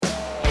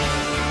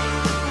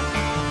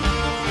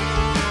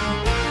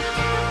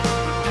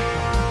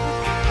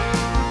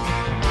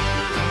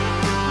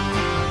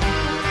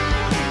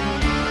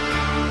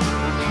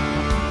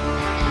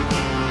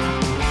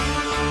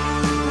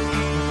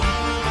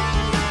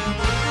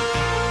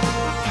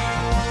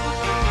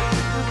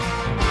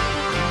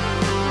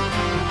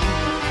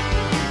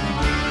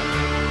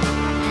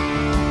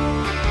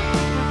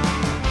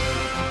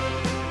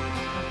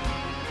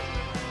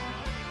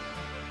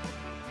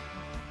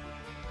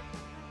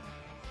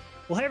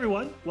Well, hey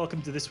everyone,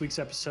 welcome to this week's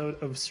episode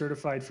of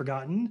Certified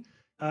Forgotten.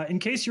 In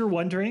case you're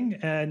wondering,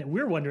 and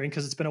we're wondering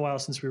because it's been a while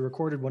since we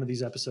recorded one of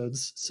these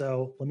episodes,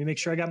 so let me make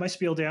sure I got my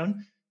spiel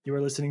down. You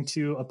are listening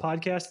to a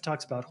podcast that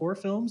talks about horror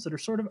films that are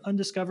sort of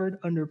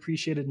undiscovered,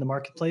 underappreciated in the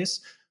marketplace.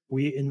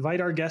 We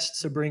invite our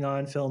guests to bring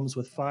on films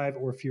with 5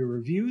 or fewer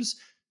reviews,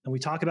 and we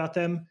talk about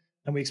them,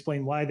 and we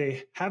explain why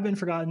they have been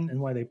forgotten and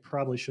why they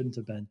probably shouldn't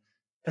have been.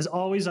 As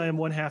always, I am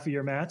one half of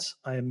your Matt.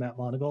 I am Matt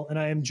Monagle, and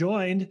I am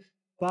joined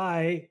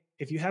by,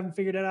 if you haven't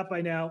figured it out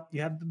by now,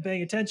 you haven't been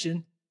paying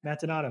attention,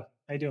 Matt Donato.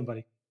 How you doing,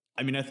 buddy?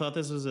 I mean, I thought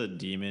this was a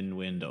Demon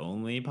Wind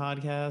only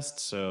podcast,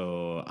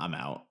 so I'm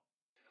out.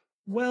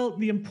 Well,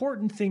 the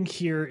important thing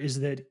here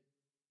is that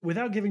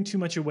without giving too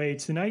much away,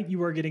 tonight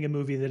you are getting a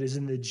movie that is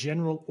in the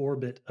general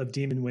orbit of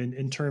Demon Wind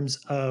in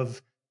terms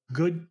of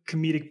good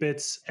comedic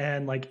bits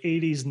and like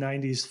 80s,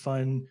 90s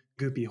fun,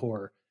 goopy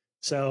horror.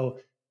 So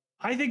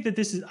I think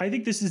this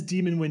is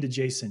Demon Wind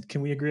adjacent. Can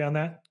we agree on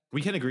that?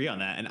 We can agree on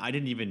that. And I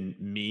didn't even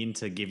mean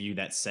to give you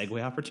that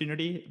segue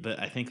opportunity, but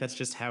I think that's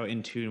just how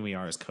in tune we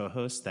are as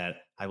co-hosts,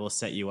 that I will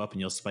set you up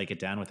and you'll spike it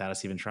down without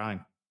us even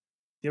trying.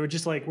 They were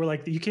just like, we're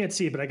like, you can't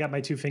see it, but I got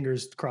my 2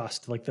 fingers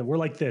crossed. We're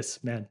like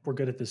this, man. We're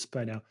good at this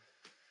by now.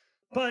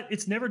 But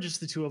it's never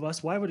just the 2 of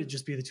us. Why would it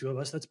just be the 2 of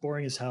us? That's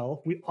boring as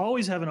hell. We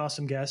always have an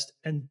awesome guest.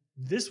 And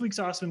this week's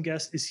awesome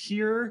guest is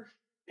here.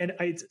 And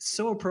it's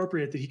so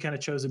appropriate that he kind of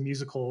chose a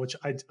musical, which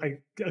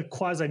a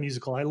quasi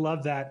musical. I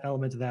love that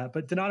element of that.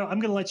 But Donato, I'm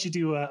going to let you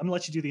do.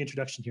 The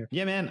introduction here.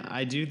 Yeah, man,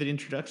 I do the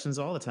introductions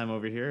all the time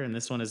over here, and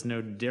this one is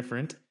no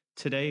different.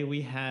 Today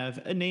we have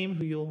a name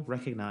who you'll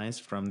recognize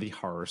from the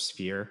horror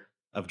sphere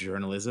of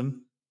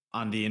journalism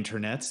on the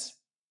internets,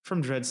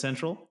 from Dread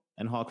Central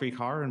and Hall Creek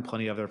Horror and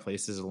plenty of other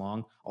places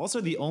along.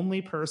 Also, the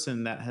only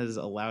person that has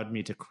allowed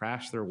me to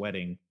crash their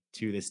wedding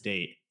to this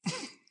date,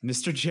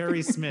 Mr.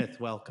 Jerry Smith.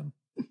 Welcome.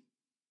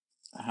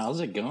 How's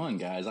it going,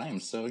 guys? I am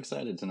so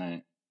excited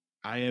tonight.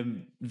 I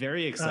am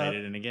very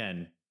excited. And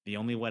again, the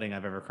only wedding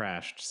I've ever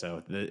crashed.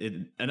 So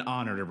an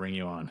honor to bring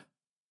you on.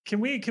 Can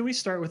we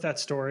start with that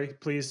story,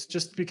 please?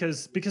 Just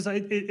because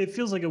it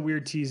feels like a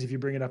weird tease if you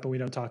bring it up and we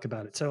don't talk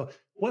about it. So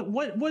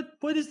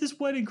what is this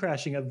wedding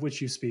crashing of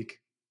which you speak?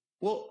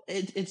 Well,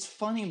 it's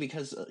funny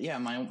because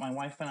my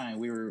wife and I,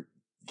 we were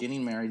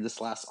getting married this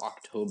last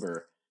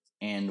October.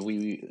 And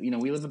we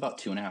live about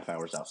 2.5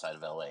 hours outside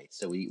of LA.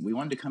 So we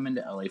wanted to come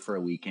into LA for a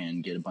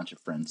weekend, get a bunch of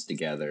friends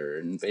together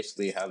and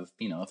basically have,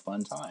 a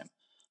fun time.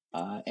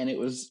 And it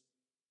was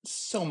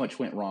so much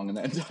went wrong in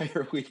that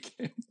entire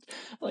weekend.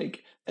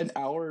 Like an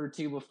hour or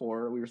 2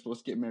 before we were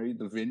supposed to get married,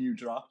 the venue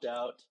dropped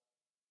out.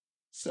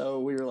 So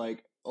we were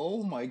like,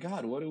 oh my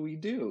God, what do we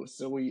do?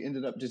 So we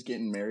ended up just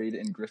getting married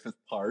in Griffith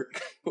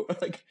Park,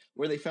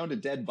 where they found a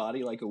dead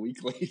body like a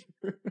week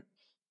later.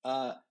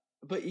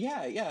 But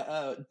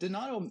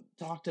Donato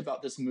talked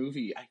about this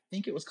movie. I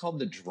think it was called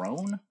The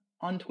Drone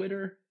on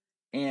Twitter.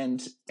 And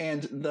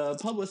the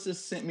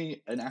publicist sent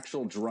me an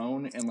actual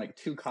drone and like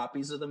 2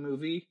 copies of the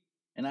movie.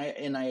 And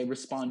I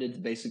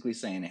responded basically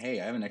saying,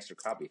 hey, I have an extra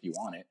copy if you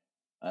want it.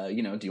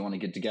 Do you want to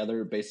get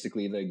together?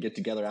 Basically the get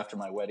together after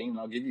my wedding, and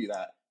I'll give you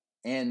that.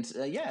 And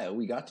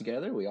we got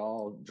together. We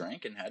all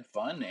drank and had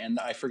fun.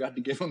 And I forgot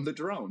to give him the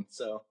drone.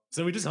 So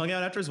we just hung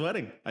out after his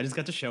wedding. I just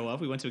got to show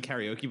up. We went to a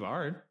karaoke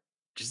bar and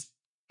just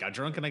got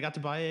drunk, and I got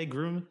to buy a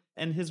groom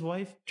and his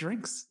wife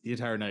drinks the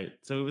entire night.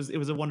 So it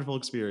was a wonderful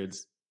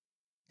experience.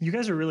 You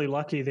guys are really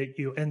lucky that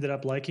you ended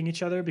up liking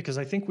each other, because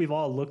I think we've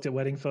all looked at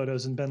wedding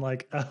photos and been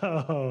like,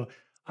 oh,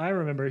 I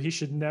remember he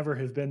should never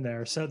have been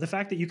there. So the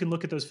fact that you can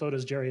look at those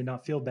photos, Jerry, and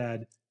not feel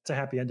bad, it's a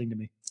happy ending to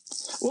me.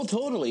 Well,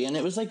 totally. And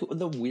it was like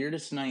the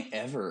weirdest night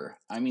ever.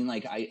 I mean,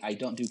 like I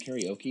don't do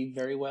karaoke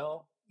very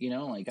well,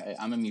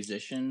 I'm a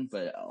musician,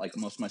 but like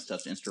most of my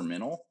stuff's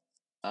instrumental.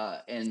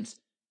 And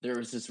there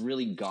was this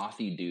really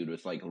gothy dude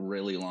with like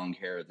really long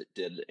hair that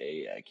did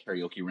a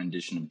karaoke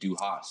rendition of Du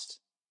Hast.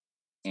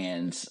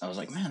 And I was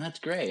like, man, that's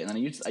great. And then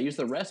I used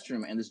the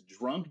restroom, and this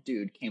drunk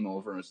dude came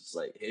over and was just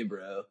like, hey,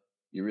 bro,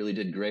 you really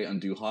did great on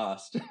Du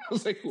Hast. I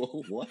was like,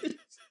 well, what?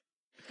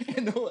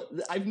 And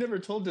I've never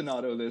told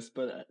Donato this,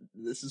 but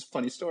this is a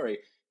funny story.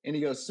 And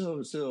he goes,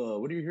 so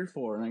what are you here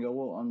for? And I go,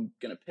 well, I'm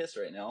going to piss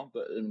right now.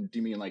 But do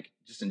you mean like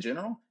just in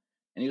general?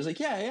 And he was like,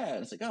 yeah.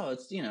 And it's like, oh,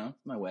 it's,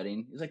 my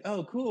wedding. He's like,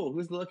 oh, cool.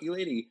 Who's the lucky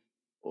lady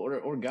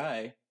or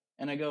guy?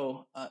 And I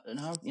go,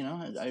 no,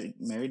 I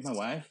married my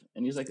wife.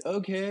 And he's like,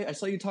 okay, I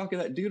saw you talking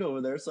to that dude over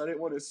there, so I didn't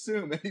want to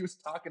assume. And he was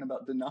talking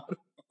about Donato.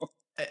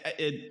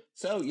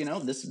 So,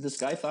 this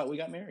guy thought we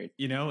got married.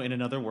 In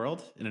another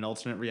world, in an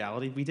alternate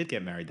reality, we did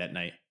get married that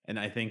night. And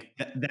I think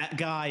that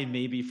guy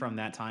may be from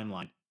that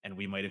timeline, and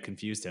we might have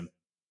confused him.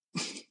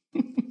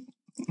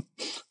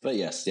 But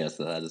yes,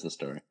 that is the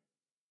story.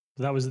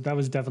 That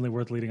was definitely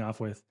worth leading off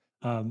with.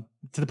 To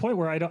the point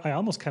where I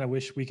almost kind of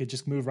wish we could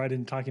just move right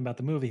into talking about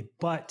the movie.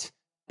 But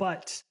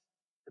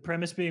the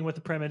premise being what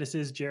the premise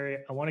is, Jerry,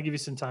 I want to give you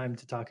some time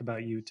to talk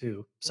about you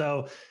too.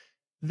 So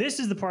this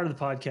is the part of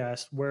the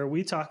podcast where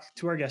we talk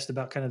to our guests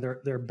about kind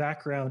of their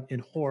background in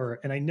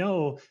horror. And I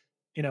know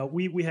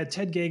we had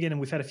Ted Gagan and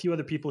we've had a few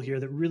other people here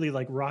that really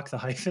like rock the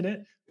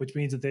hyphenate, which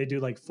means that they do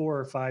like 4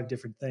 or 5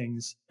 different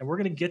things. And we're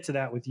going to get to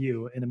that with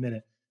you in a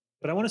minute.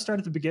 But I want to start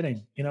at the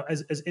beginning.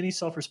 As any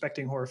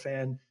self-respecting horror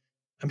fan,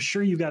 I'm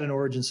sure you've got an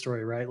origin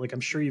story, right? Like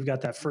I'm sure you've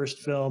got that first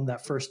film,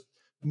 that first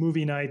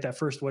movie night, that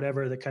first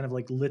whatever that kind of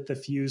like lit the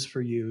fuse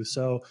for you.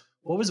 So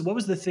what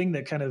was the thing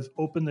that kind of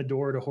opened the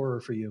door to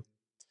horror for you?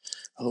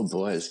 Oh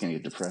boy, it's gonna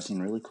get depressing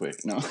really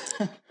quick. No,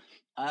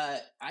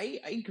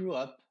 I grew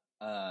up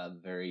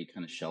very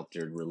kind of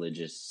sheltered,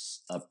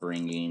 religious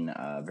upbringing,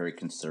 very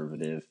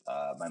conservative.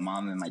 My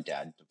mom and my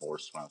dad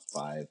divorced when I was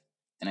 5,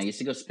 and I used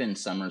to go spend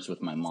summers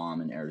with my mom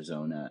in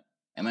Arizona.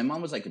 And my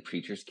mom was like a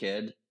preacher's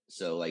kid,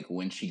 so like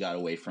when she got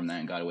away from that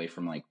and got away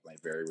from like my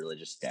very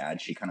religious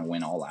dad, she kind of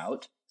went all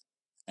out.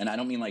 And I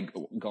don't mean like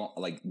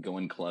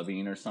going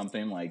clubbing or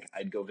something. Like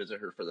I'd go visit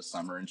her for the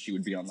summer, and she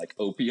would be on like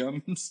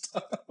opium and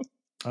stuff.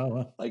 Oh,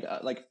 wow.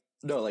 Like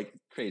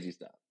crazy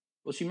stuff.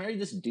 Well, she married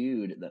this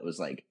dude that was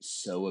like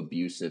so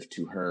abusive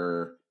to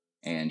her,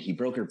 and he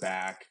broke her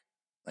back.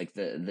 Like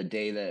the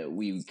day that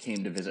we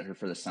came to visit her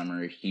for the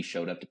summer, he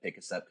showed up to pick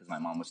us up because my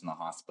mom was in the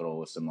hospital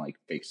with some like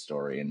fake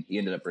story, and he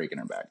ended up breaking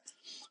her back.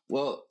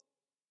 Well,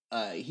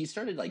 he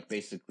started like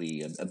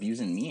basically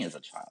abusing me as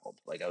a child.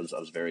 Like I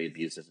was very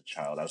abused as a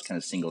child. I was kind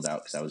of singled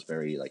out because I was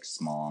very like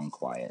small and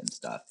quiet and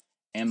stuff.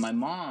 And my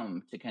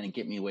mom, to kind of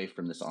get me away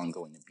from this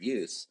ongoing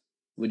abuse,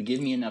 would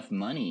give me enough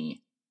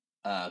money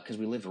because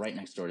we lived right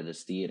next door to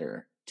this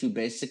theater to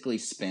basically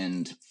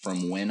spend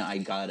from when I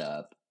got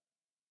up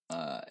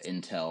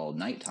until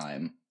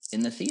nighttime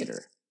in the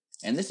theater.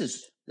 And this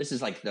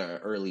is like the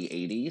early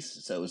 80s,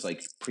 so it was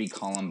like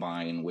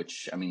pre-Columbine,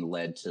 which I mean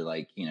led to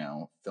like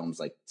films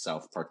like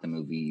South Park the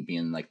movie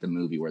being like the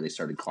movie where they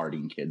started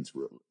carding kids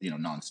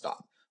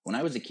nonstop. When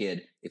I was a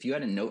kid, if you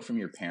had a note from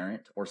your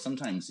parent, or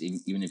sometimes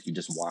even if you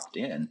just walked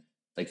in,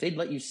 like they'd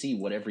let you see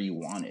whatever you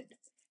wanted.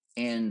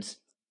 And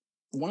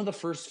one of the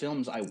first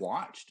films I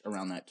watched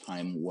around that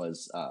time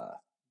was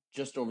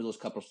just over those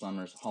couple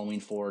summers: Halloween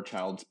 4,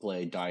 Child's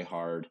Play, Die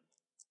Hard.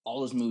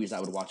 All those movies I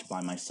would watch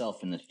by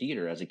myself in the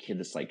theater as a kid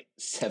that's like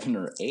 7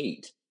 or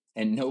 8,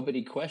 and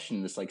nobody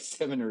questioned this like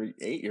 7 or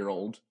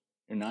 8-year-old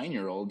or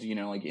 9-year-old,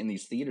 like in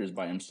these theaters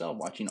by himself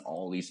watching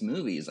all these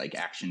movies like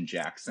Action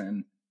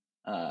Jackson.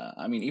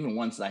 I mean, even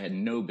once I had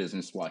no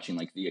business watching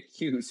like The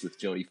Accused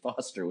with Jodie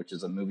Foster, which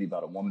is a movie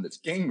about a woman that's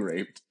gang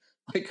raped.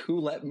 Like, who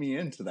let me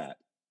into that?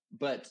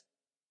 But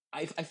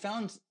I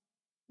found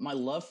my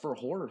love for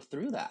horror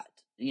through that.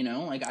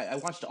 Like I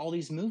watched all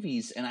these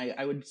movies, and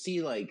I would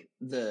see like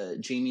the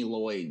Jamie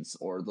Lloyds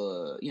or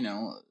the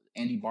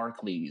Andy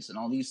Barclays and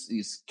all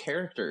these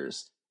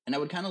characters, and I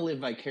would kind of live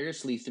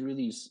vicariously through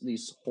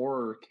these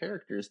horror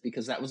characters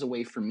because that was a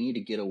way for me to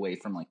get away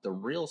from like the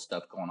real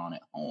stuff going on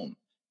at home.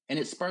 And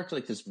it sparked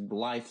like this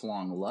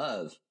lifelong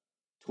love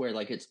to where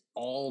like it's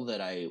all that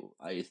I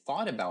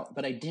thought about,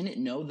 but I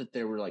didn't know that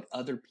there were like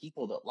other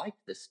people that liked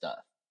this stuff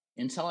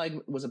until I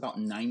was about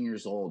 9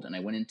 years old, and I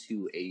went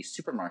into a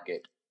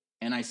supermarket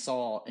and I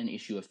saw an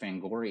issue of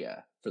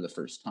Fangoria for the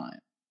first time.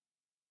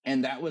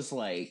 And that was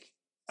like,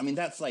 I mean,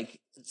 that's like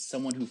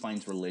someone who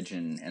finds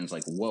religion and is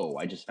like, whoa,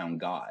 I just found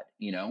God.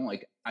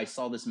 Like I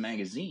saw this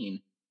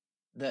magazine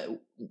that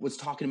was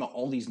talking about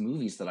all these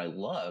movies that I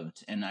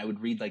loved, and I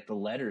would read like the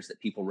letters that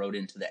people wrote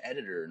into the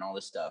editor and all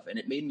this stuff. And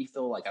it made me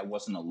feel like I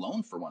wasn't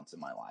alone for once in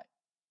my life.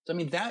 So, I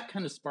mean, that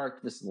kind of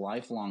sparked this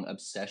lifelong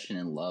obsession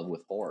and love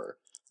with horror.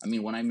 I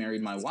mean, when I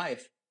married my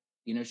wife,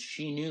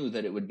 she knew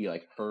that it would be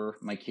like her,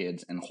 my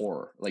kids, and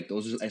horror. Like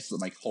those are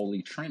like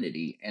holy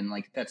trinity. And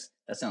like that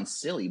sounds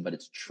silly, but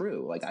it's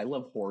true. Like I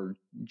love horror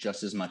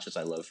just as much as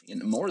I love,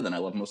 more than I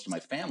love most of my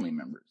family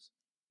members.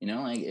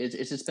 Like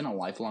it's just been a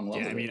lifelong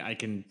love. Yeah, I mean, I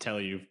can tell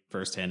you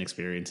firsthand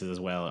experiences as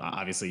well.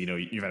 Obviously,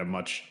 you've had a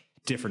much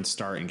different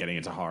start in getting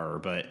into horror,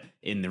 but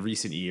in the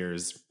recent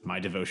years, my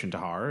devotion to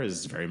horror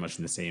is very much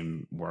in the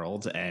same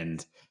world,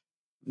 and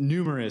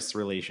numerous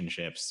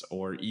relationships,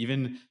 or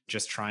even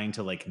just trying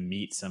to like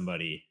meet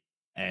somebody.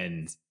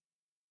 And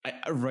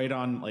right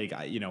on, like,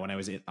 when I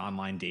was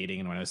online dating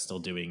and when I was still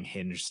doing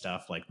Hinge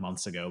stuff like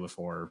months ago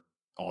before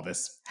all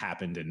this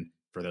happened. And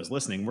for those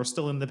listening, we're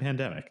still in the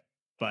pandemic.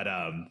 But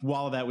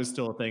while that was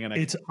still a thing, and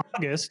it's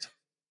August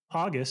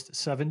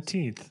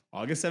 17th.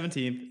 August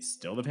 17th,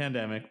 still the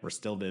pandemic. We're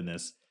still in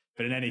this.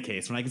 But in any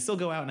case, when I could still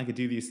go out and I could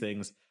do these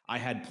things, I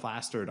had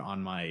plastered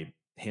on my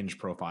Hinge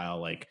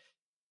profile like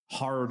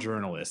horror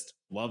journalist,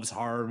 loves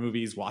horror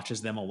movies,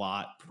 watches them a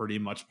lot, pretty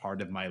much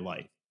part of my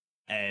life.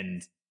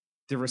 And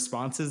the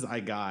responses I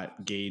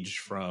got gauged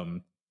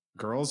from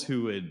girls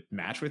who would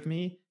match with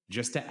me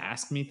just to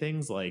ask me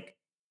things like,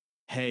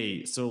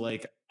 hey, so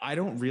like, I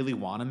don't really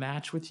want to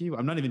match with you.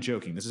 I'm not even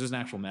joking. This is just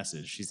an actual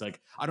message. She's like,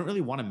 I don't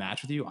really want to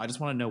match with you. I just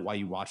want to know why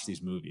you watch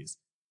these movies.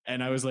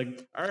 And I was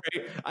like, all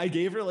right. I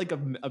gave her like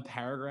a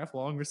paragraph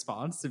long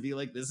response to be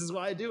like, this is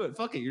why I do it.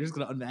 Fuck it. You're just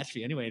going to unmatch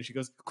me anyway. And she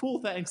goes,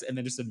 cool, thanks. And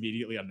then just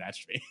immediately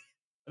unmatched me.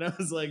 And I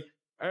was like,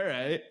 all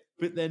right.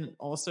 But then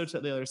also to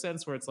the other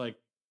sense where it's like,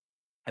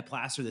 I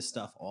plaster this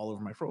stuff all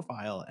over my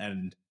profile,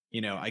 and,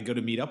 I go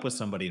to meet up with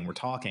somebody and we're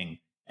talking,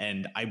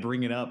 And I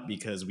bring it up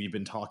because we've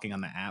been talking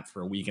on the app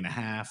for a week and a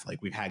half.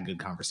 Like, we've had good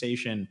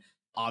conversation.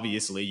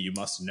 Obviously, you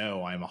must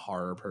know I'm a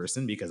horror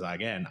person because,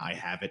 again, I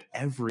have it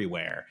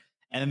everywhere.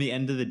 And then the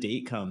end of the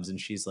date comes and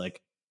she's like,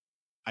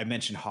 I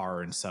mentioned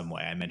horror in some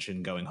way. I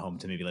mentioned going home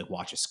to maybe like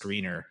watch a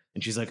screener.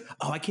 And she's like,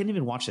 oh, I can't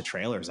even watch the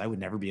trailers. I would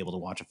never be able to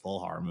watch a full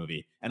horror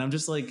movie. And I'm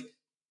just like,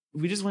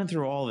 we just went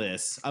through all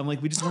this. I'm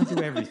like, we just went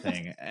through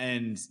everything.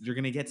 And you're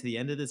going to get to the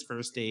end of this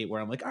first date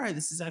where I'm like, all right,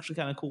 this is actually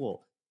kind of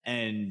cool.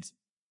 And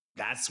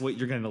that's what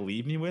you're going to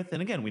leave me with.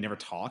 And again, we never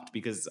talked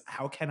because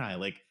how can I?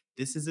 Like,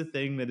 this is a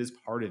thing that is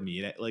part of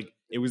me. Like,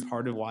 it was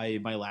part of why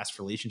my last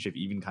relationship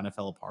even kind of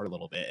fell apart a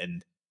little bit.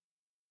 And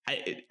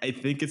I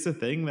think it's a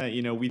thing that,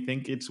 we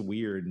think it's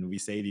weird and we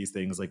say these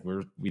things like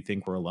we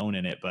think we're alone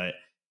in it, but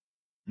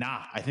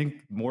nah, I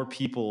think more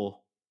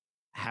people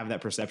have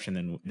that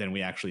perception than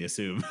we actually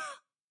assume.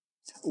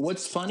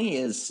 What's funny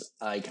is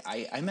like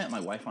I met my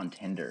wife on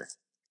Tinder,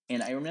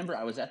 and I remember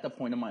I was at the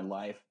point of my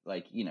life,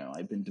 like,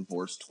 I've been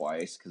divorced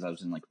twice because I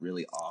was in like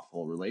really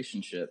awful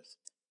relationships.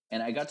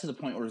 And I got to the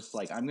point where it's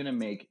like, I'm going to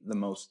make the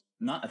most,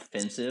 not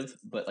offensive,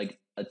 but like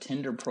a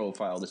Tinder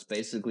profile that's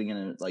basically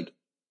going to like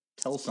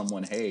tell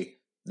someone, hey,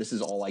 this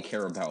is all I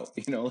care about,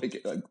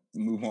 like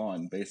move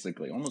on,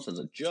 basically, almost as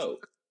a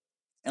joke.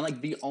 And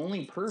like the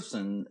only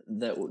person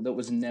that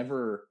was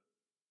never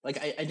like,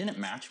 I didn't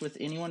match with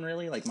anyone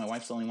really. Like, my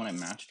wife's the only one I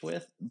matched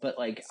with, but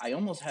like I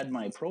almost had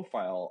my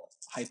profile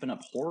hyping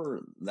up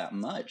horror that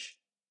much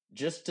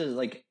just to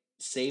like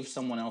save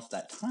someone else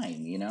that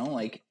time,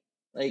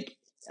 like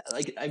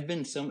I've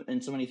been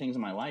in so many things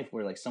in my life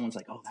where like someone's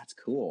like, oh, that's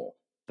cool,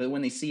 but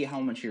when they see how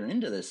much you're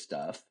into this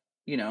stuff,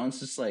 it's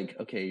just like,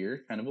 okay, you're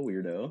kind of a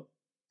weirdo,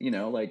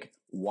 like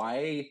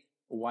why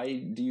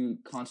do you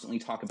constantly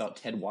talk about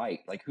Ted White?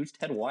 Like, who's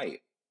Ted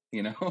White?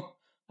 You know,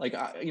 like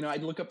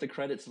I'd look up the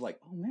credits of like,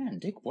 oh man,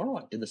 Dick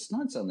Warlock did the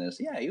stunts on this.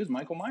 Yeah, he was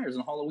Michael Myers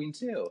in Halloween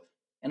too.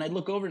 And I'd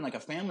look over and like a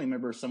family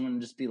member or someone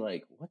would just be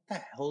like, what the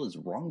hell is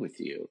wrong with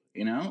you?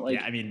 Like,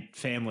 yeah, I mean,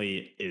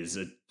 family is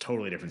a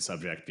totally different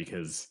subject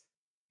because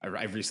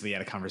I've recently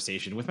had a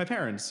conversation with my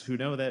parents who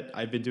know that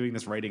I've been doing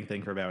this writing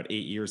thing for about 8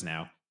 years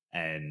now.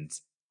 And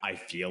I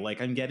feel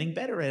like I'm getting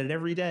better at it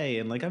every day.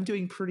 And like, I'm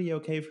doing pretty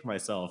okay for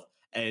myself.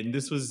 And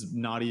this was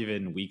not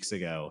even weeks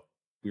ago.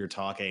 We were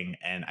talking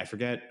and I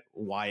forget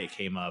why it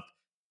came up,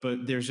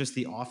 but there's just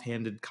the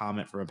offhanded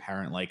comment from a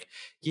parent like,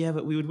 yeah,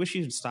 but we would wish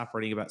you'd stop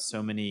writing about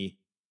so many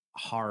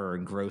horror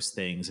and gross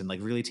things and like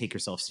really take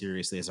yourself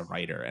seriously as a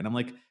writer. And I'm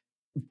like,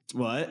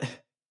 what?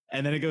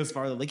 And then it goes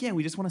farther like, yeah,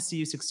 we just want to see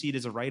you succeed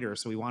as a writer.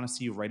 So we want to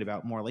see you write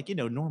about more like,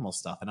 normal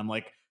stuff. And I'm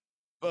like,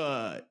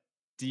 number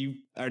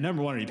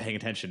one, are you paying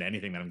attention to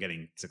anything that I'm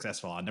getting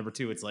successful on? Number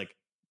two, it's like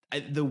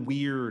the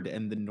weird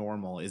and the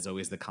normal is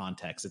always the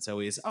context. It's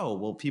always, oh,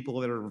 well,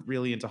 people that are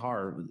really into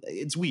horror,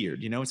 it's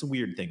weird, it's a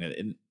weird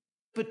thing.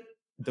 But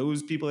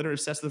those people that are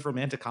obsessed with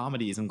romantic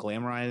comedies and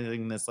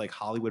glamorizing this like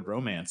Hollywood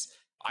romance,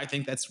 I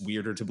think that's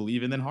weirder to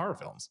believe in than horror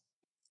films.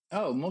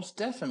 Oh, most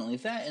definitely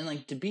that. And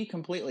like, to be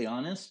completely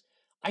honest,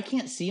 I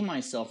can't see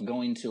myself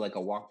going to like a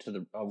walk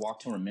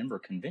to remember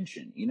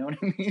convention. You know what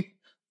I mean?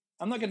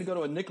 I'm not going to go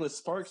to a Nicholas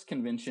Sparks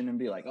convention and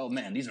be like, oh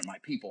man, these are my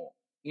people,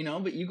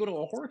 but you go to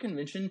a horror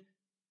convention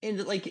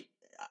and like,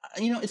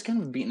 it's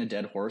kind of beating a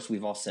dead horse.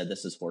 We've all said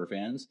this as horror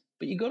fans,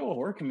 but you go to a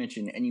horror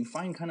convention and you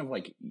find kind of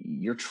like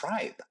your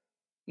tribe.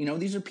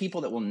 These are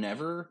people that will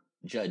never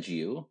judge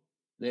you.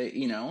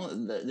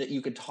 That, that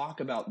you could talk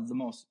about the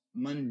most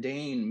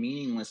mundane,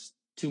 meaningless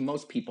to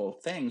most people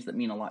things that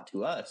mean a lot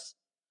to us.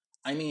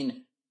 I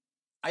mean,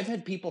 I've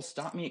had people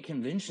stop me at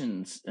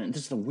conventions, and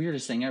this is the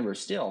weirdest thing ever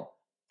still,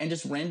 and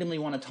just randomly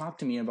want to talk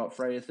to me about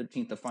Friday the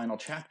 13th, the final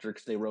chapter,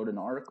 because they wrote an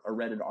article or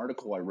read an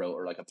article I wrote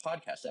or like a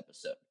podcast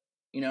episode.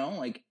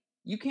 Like,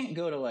 you can't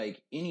go to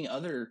like any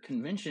other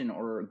convention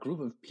or a group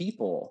of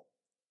people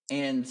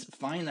and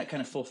find that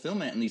kind of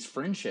fulfillment in these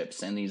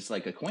friendships and these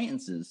like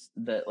acquaintances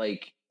that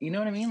like, you know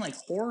what I mean? Like,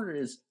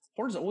 horror's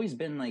always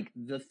been like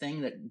the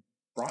thing that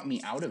brought me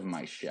out of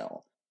my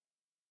shell.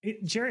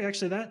 Jerry,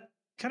 actually, that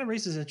kind of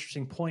raises an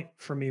interesting point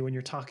for me when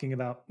you're talking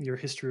about your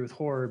history with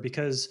horror,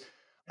 because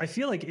I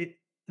feel like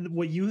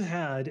what you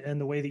had and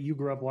the way that you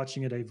grew up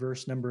watching a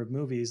diverse number of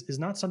movies is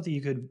not something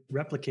you could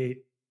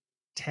replicate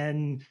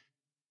 10,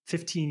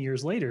 15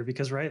 years later,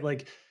 because right,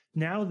 like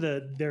now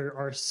there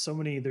are so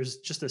many, there's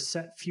just a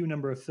set few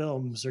number of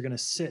films are going to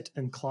sit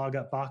and clog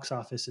up box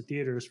office at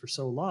theaters for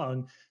so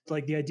long.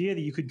 Like, the idea that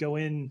you could go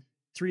in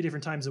 3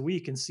 different times a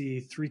week and see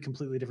 3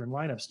 completely different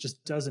lineups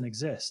just doesn't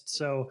exist.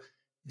 So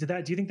do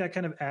you think that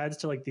kind of adds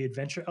to like the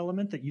adventure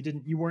element, that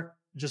you weren't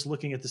just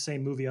looking at the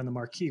same movie on the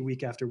marquee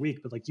week after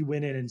week, but like you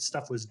went in and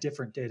stuff was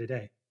different day to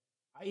day?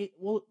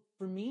 Well,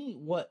 for me,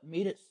 what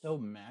made it so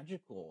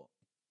magical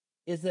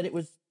is that it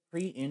was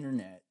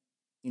pre-internet.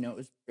 It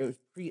was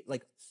pre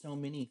like so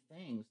many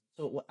things.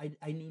 So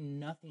I knew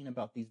nothing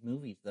about these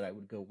movies that I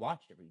would go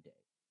watch every day.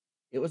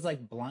 It was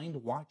like blind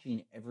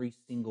watching every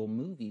single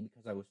movie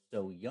because I was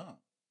so young.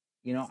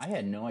 I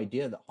had no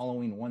idea that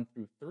Halloween 1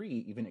 through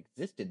 3 even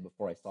existed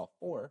before I saw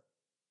 4.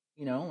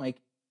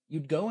 Like,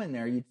 you'd go in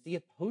there, you'd see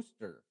a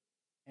poster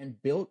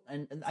and built,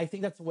 and I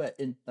think that's what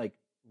like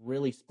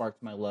really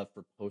sparked my love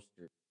for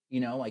posters.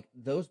 Like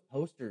those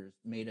posters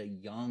made a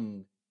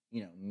young,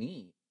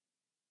 me,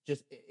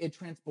 just it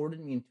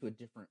transported me into a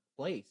different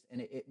place,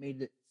 and it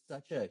made it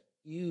such a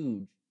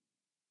huge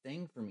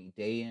thing for me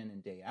day in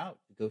and day out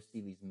to go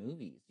see these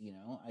movies.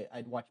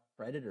 I'd watch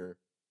Predator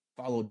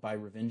followed by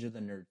Revenge of the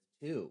Nerds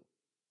 2,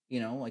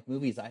 like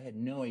movies I had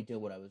no idea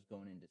what I was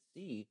going in to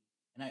see.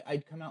 And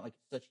I'd come out like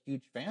such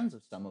huge fans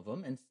of some of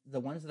them, and the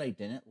ones that I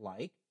didn't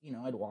like,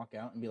 I'd walk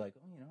out and be like,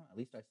 oh, at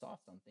least I saw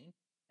something.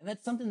 And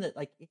that's something that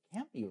like it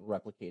can't be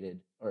replicated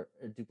or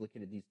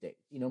duplicated these days.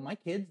 My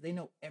kids, they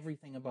know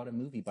everything about a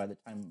movie by the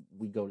time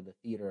we go to the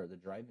theater or the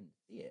drive-in to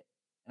see it,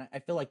 and I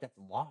feel like that's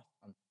lost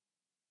on.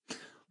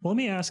 Well, let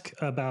me ask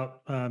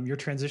about your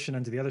transition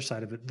onto the other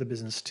side of the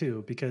business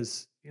too,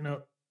 because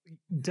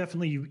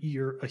definitely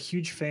you're a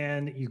huge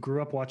fan. You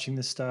grew up watching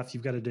this stuff.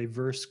 You've got a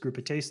diverse group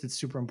of tastes that's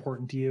super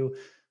important to you.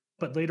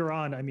 But later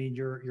on, I mean,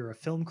 you're a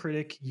film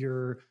critic.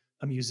 You're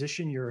a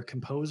musician. You're a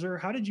composer.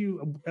 How did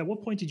you? At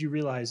what point did you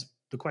realize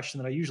the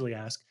question that I usually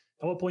ask?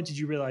 At what point did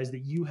you realize that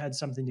you had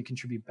something to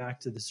contribute back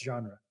to this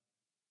genre?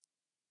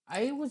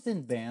 I was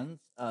in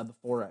bands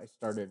before I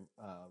started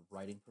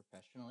writing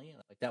professionally.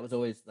 Like that was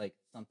always like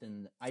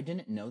something I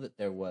didn't know that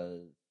there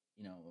was,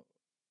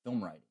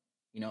 film writing.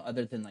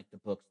 Other than like the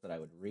books that I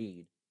would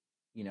read.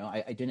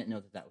 I didn't know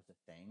that that was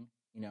a thing.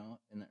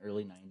 In the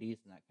early '90s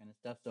and that kind of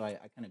stuff. So I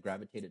kind of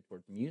gravitated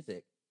towards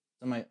music.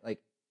 So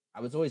I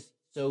was always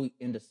so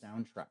into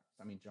soundtracks.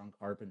 I mean, John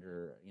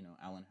Carpenter,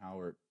 Alan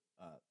Howard,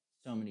 uh,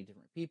 so many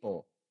different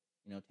people.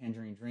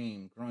 Tangerine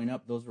Dream. Growing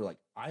up, those were like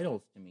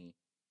idols to me.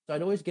 So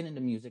I'd always get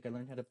into music. I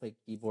learned how to play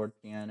keyboard,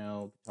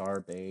 piano, guitar,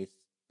 bass,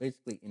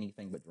 basically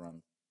anything but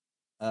drums.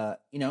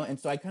 And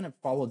so I kind of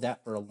followed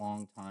that for a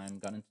long time.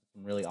 Got into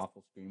some really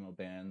awful screamo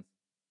bands.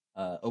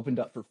 Opened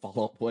up for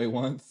Fall Out Boy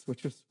once,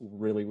 which was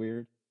really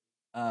weird.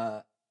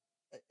 Uh,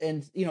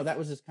 and that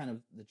was just kind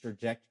of the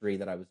trajectory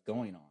that I was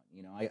going on.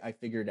 I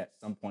figured at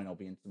some point I'll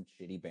be in some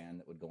shitty band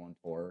that would go on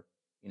tour.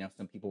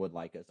 Some people would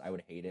like us. I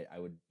would hate it. I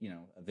would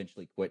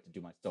eventually quit to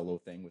do my solo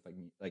thing with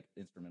like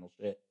instrumental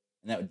shit,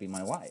 and that would be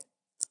my life.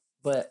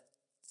 But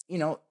you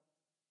know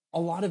a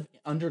lot of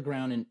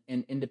underground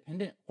and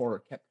independent horror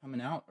kept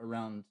coming out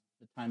around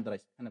the time that I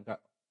kind of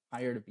got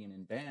tired of being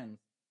in bands,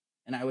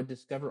 and I would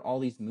discover all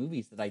these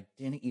movies that I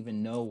didn't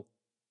even know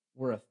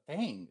were a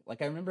thing.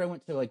 Like I remember I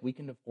went to like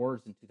Weekend of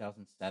Horrors in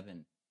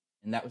 2007,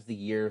 and that was the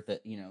year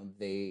that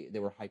they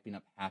were hyping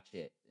up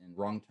Hatchet and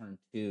Wrong Turn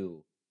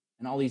 2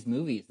 and all these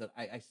movies that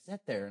I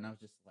sat there and I was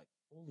just like,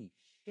 holy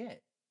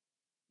shit,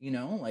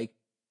 like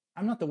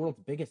I'm not the world's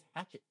biggest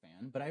Hatchet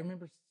fan, but I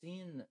remember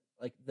seeing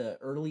like the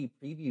early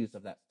previews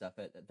of that stuff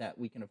at that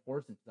Weekend of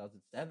Horrors in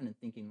 2007 and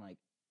thinking like,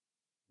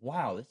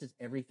 wow, this is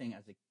everything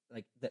as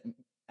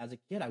a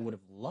kid I would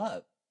have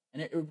loved,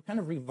 and it kind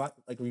of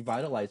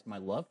revitalized my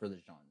love for the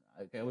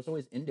genre. I was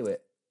always into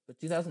it, but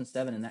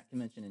 2007 and that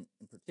convention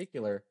in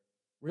particular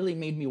really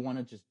made me want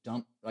to just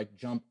jump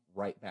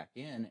right back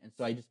in, and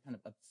so I just kind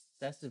of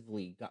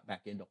obsessively got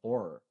back into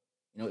horror.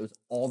 It was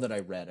all that I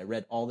read. I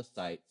read all the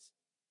sites.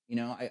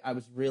 I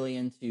was really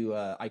into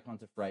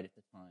Icons of Fright at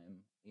the time.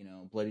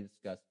 Bloody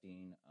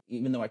Disgusting.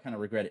 Even though I kind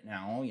of regret it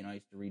now. I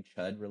used to read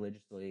Chud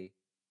religiously.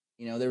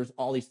 There was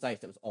all these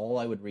sites. That was all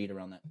I would read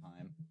around that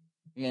time.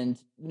 And,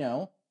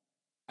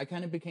 I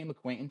kind of became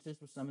acquaintances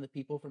with some of the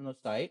people from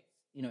those sites.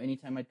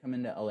 Anytime I'd come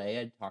into LA,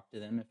 I'd talk to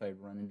them if I'd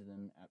run into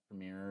them at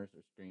premieres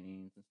or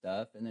screenings and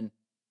stuff. And then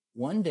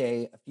one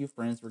day, a few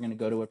friends were going to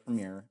go to a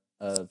premiere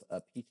of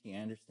a P.T.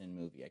 Anderson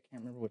movie. I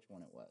can't remember which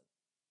one it was.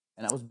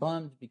 And I was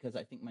bummed because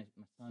I think my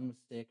son was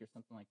sick or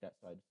something like that,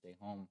 so I had to stay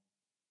home.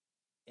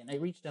 And I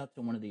reached out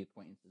to one of the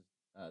acquaintances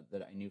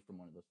that I knew from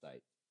one of those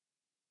sites.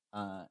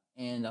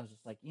 And I was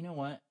just like, you know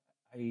what?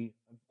 I've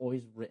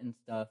always written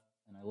stuff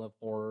and I love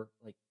horror.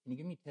 Like, can you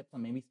give me tips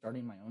on maybe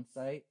starting my own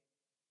site?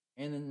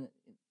 And then,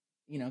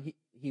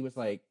 he was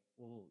like,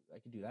 well, I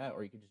could do that,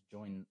 or you could just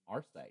join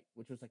our site,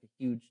 which was like a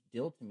huge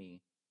deal to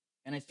me.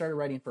 And I started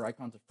writing for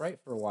Icons of Fright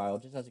for a while,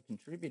 just as a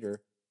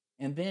contributor.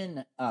 And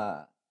then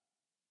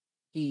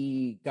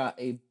he got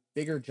a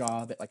bigger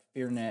job at like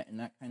FearNet and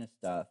that kind of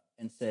stuff,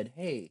 and said,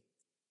 hey,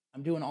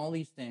 I'm doing all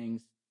these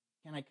things.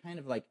 Can I kind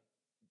of like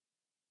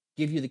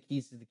give you the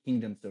keys to the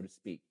kingdom, so to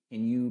speak?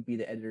 Can you be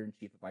the editor in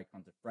chief of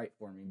Icons of Fright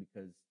for me?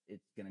 Because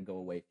it's going to go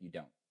away if you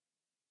don't.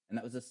 And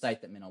that was a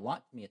site that meant a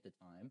lot to me at the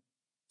time.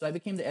 So I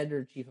became the editor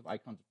in chief of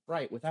Icons of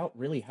Fright without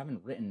really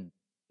having written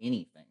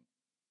anything.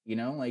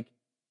 Like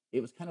it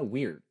was kind of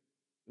weird.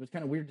 It was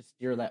kind of weird to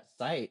steer that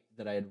site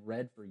that I had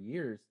read for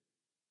years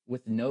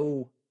with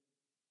no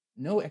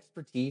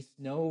expertise,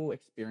 no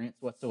experience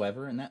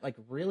whatsoever, and that like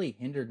really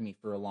hindered me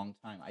for a long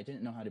time. I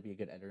didn't know how to be a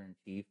good editor in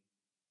chief.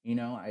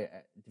 I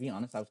to be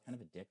honest, I was kind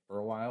of a dick for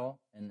a while,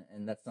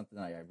 and that's something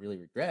that I really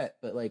regret.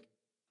 But like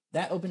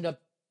that opened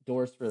up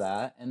doors for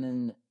that, and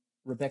then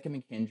Rebecca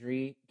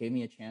McKendry gave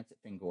me a chance at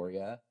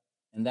Fangoria,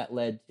 and that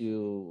led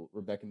to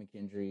Rebecca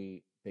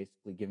McKendry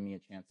basically giving me a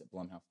chance at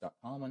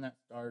Blumhouse.com when that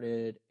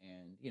started,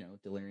 and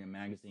Delirium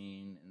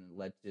Magazine, and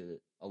led to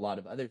a lot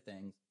of other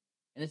things.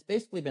 And it's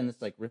basically been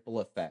this like ripple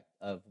effect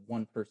of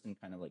one person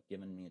kind of like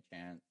giving me a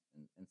chance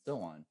and so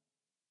on.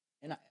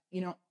 And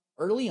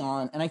early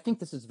on, and I think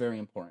this is very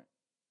important.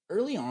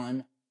 Early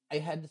on, I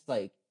had this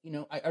like,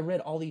 I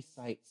read all these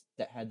sites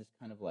that had this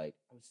kind of like,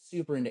 I was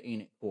super into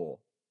Ain't It Cool,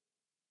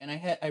 and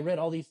I read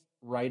all these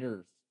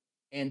writers,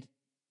 and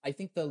I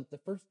think the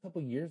first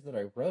couple years that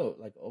I wrote,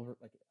 like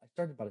I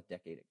started about a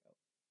decade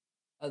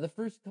ago. The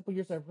first couple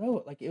years I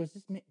wrote, like it was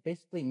just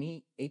basically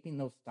me aping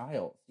those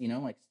styles,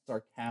 like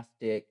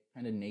sarcastic,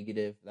 kind of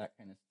negative, that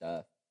kind of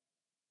stuff.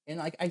 And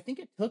like I think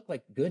it took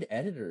like good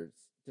editors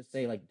to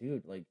say like,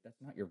 dude, like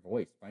that's not your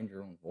voice. Find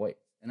your own voice.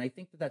 And I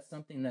think that that's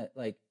something that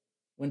like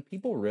when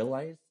people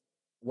realize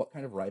what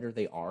kind of writer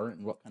they are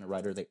and what kind of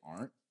writer they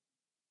aren't,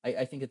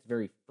 I think it's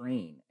very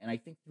freeing. And I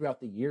think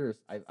throughout the years,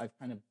 I've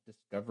kind of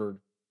discovered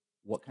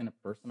what kind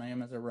of person I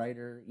am as a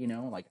writer.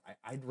 Like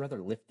I'd rather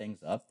lift things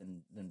up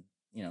than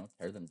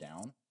tear them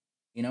down.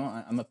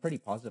 I'm a pretty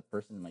positive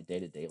person in my day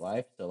to day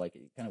life, so like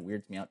it kind of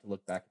weirds me out to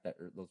look back at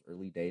those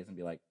early days and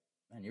be like,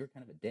 man, you were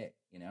kind of a dick.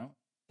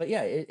 But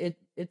yeah,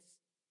 it's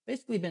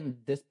basically been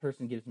this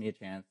person gives me a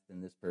chance,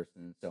 then this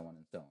person, and so on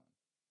and so on.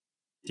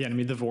 Yeah, I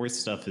mean, the voice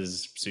stuff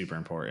is super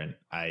important.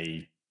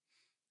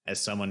 As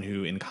someone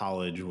who in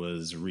college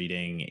was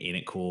reading Ain't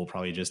It Cool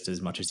probably just as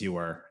much as you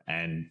were,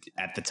 and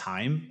at the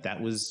time, that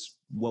was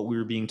what we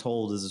were being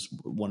told is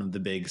one of the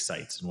big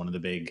sites and one of the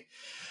big,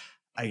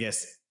 I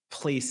guess,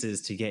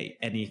 places to get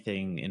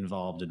anything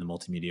involved in the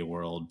multimedia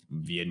world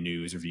via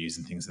news, reviews,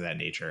 and things of that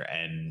nature.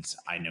 And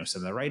I know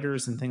some of the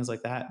writers and things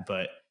like that,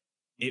 but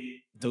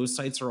those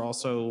sites are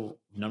also,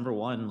 number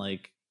one,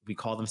 like we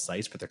call them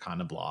sites, but they're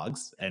kind of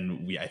blogs.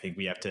 And I think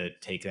we have to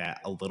take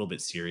that a little bit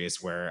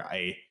serious, where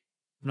I'm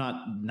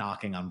not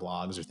knocking on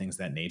blogs or things of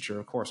that nature.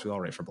 Of course, we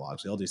all write for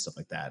blogs. We all do stuff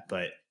like that.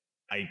 But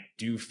I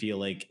do feel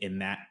like in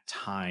that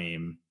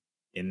time,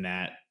 in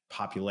that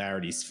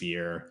popularity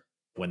sphere,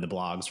 when the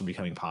blogs were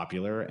becoming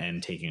popular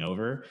and taking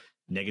over,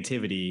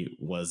 negativity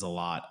was a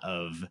lot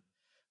of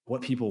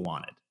what people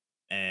wanted.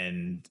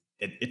 And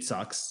it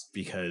sucks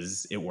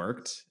because it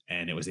worked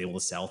and it was able to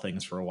sell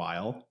things for a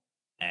while.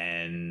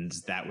 And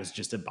that was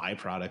just a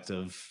byproduct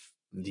of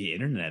the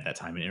internet at that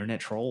time, and internet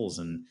trolls.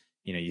 And,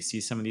 you see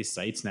some of these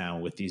sites now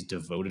with these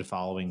devoted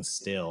followings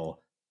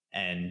still,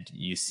 and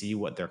you see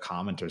what their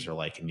commenters are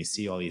like, and you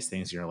see all these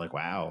things, and you're like,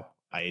 wow,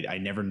 I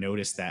never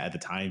noticed that at the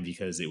time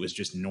because it was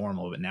just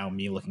normal. But now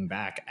me looking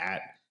back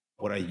at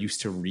what I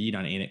used to read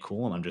on Ain't It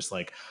Cool, and I'm just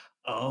like,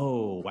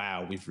 oh,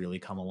 wow, we've really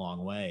come a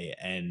long way.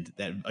 And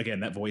that,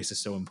 again, that voice is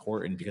so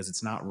important because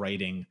it's not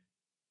writing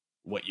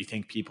what you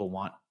think people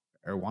want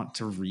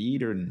to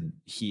read or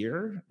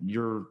hear.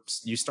 You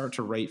start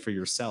to write for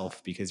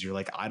yourself because you're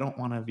like, I don't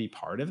want to be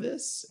part of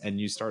this. And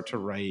you start to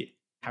write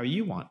how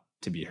you want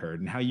to be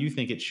heard and how you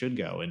think it should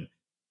go. And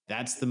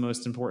that's the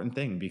most important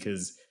thing,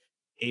 because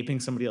aping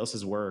somebody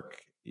else's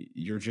work,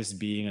 you're just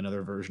being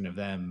another version of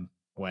them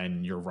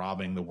when you're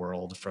robbing the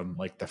world from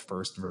like the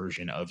first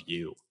version of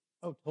you.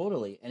 Oh,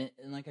 totally. And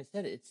like I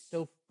said, it's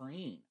so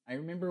freeing. I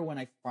remember when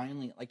I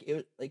finally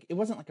it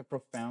wasn't like a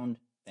profound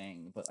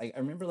thing, but I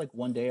remember like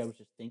one day I was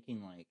just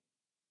thinking like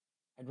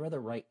I'd rather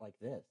write like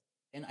this.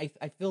 And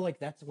I feel like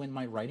that's when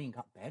my writing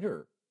got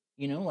better.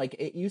 Like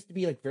it used to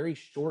be like very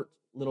short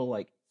little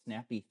like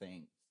snappy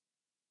things.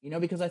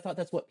 Because I thought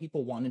that's what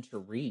people wanted to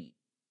read.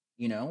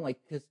 Like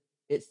cuz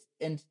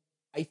and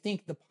I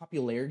think the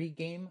popularity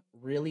game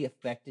really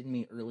affected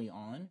me early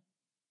on.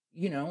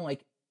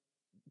 Like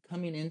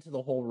coming into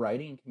the whole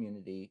writing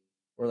community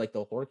or like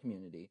the horror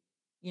community,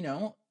 you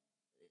know,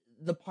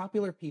 the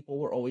popular people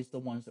were always the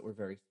ones that were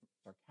very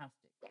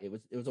sarcastic. It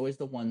was always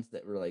the ones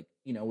that were like,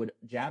 would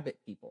jab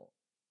at people.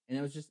 And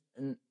it was just,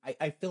 and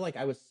I feel like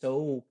I was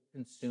so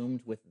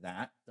consumed with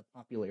that, the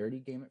popularity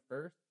game at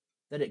first,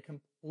 that it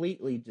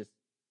completely just,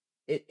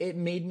 it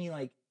made me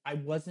like, I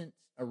wasn't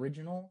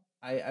original.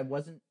 I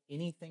wasn't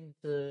anything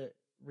to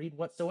read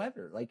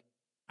whatsoever. Like,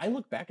 I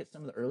look back at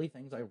some of the early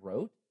things I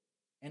wrote,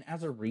 and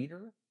as a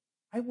reader,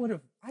 I would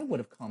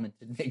have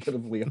commented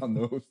negatively on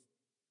those.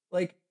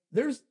 Like,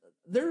 there's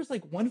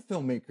like one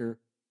filmmaker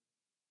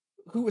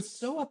who was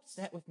so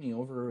upset with me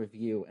over a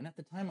review, and at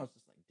the time I was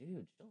just like,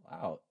 dude, chill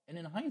out. And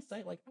in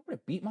hindsight, like, I would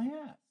have beat my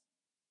ass.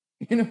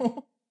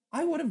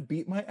 I would have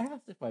beat my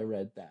ass if I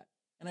read that.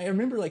 And I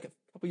remember like a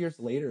couple years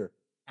later,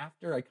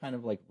 after I kind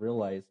of like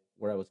realized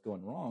where I was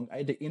going wrong, I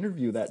had to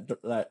interview that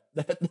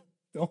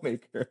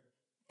filmmaker.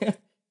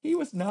 He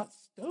was not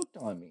stoked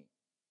on me.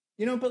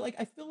 But like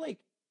I feel like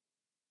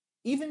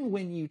even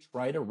when you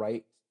try to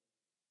write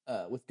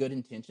with good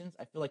intentions,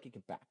 I feel like it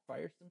could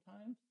backfire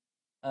sometimes.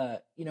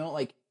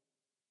 Like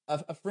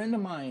a friend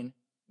of mine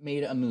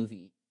made a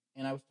movie,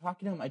 and I was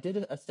talking to him. I did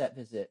a set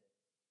visit,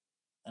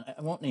 and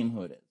I won't name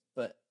who it is,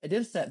 but I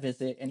did a set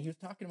visit, and he was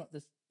talking about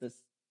this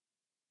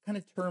kind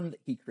of term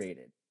that he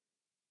created,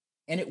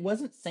 and it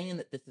wasn't saying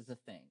that this is a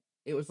thing.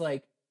 It was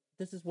like,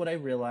 this is what I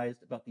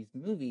realized about these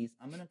movies.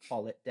 I'm gonna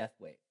call it Death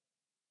Wave.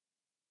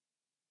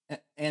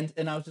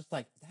 And I was just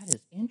like, that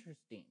is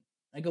interesting.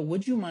 I go,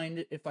 would you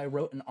mind if I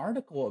wrote an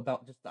article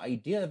about just the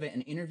idea of it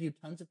and interviewed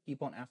tons of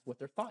people and asked what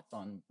their thoughts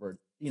on or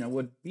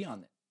would be on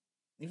it?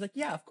 And he's like,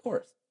 yeah, of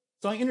course.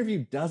 So I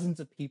interviewed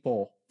dozens of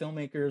people,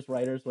 filmmakers,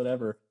 writers,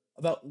 whatever,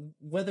 about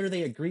whether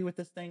they agree with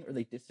this thing or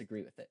they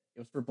disagree with it. It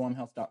was for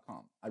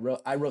Blumhouse.com.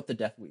 I wrote the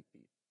Death Week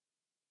piece.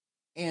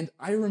 And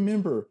I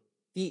remember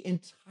the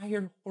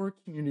entire horror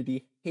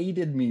community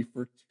hated me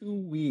for 2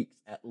 weeks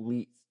at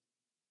least.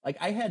 Like,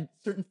 I had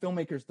certain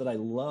filmmakers that I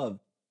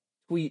loved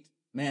tweet,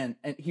 man,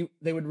 and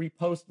they would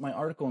repost my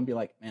article and be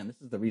like, man, this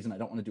is the reason I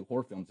don't want to do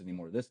horror films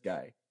anymore. This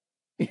guy,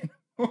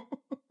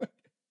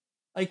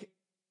 like,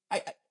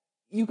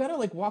 you gotta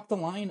like walk the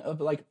line of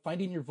like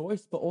finding your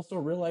voice, but also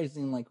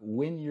realizing like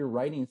when you're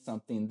writing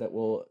something that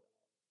will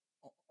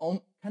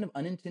kind of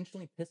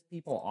unintentionally piss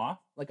people off.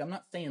 Like, I'm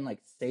not saying like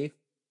safe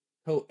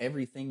coat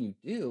everything you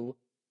do,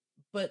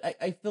 but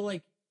I feel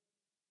like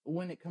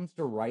when it comes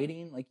to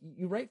writing, like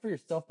you write for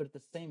yourself, but at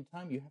the same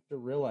time, you have to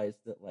realize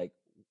that like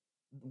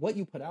what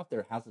you put out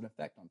there has an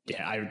effect on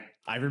people. Yeah,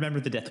 I remember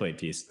the Deathwave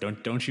piece.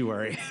 Don't you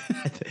worry.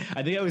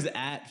 I think I was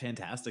at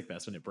Fantastic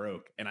Fest when it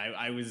broke, and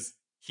I was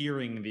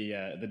hearing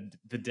the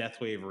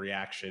Deathwave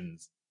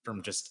reactions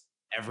from just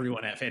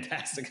everyone at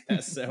Fantastic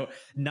Fest. So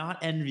not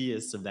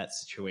envious of that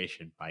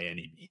situation by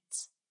any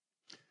means.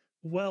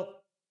 Well,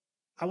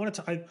 I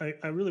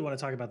really want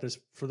to talk about this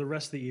for the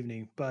rest of the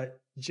evening. But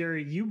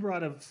Jerry, you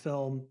brought a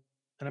film,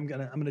 and I'm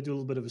gonna do a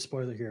little bit of a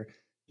spoiler here.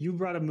 You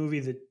brought a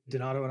movie that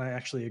Donato and I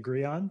actually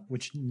agree on,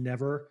 which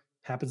never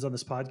happens on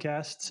this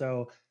podcast.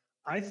 So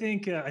I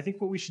think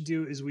what we should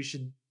do is we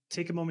should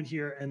take a moment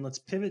here and let's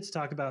pivot to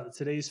talk about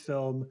today's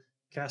film,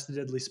 Cast a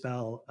Deadly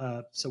Spell.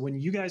 So when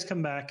you guys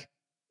come back,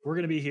 we're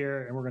going to be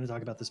here and we're going to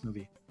talk about this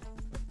movie.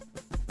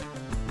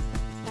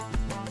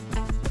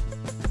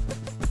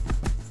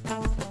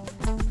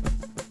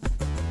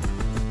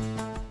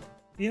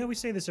 You know, we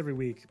say this every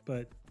week,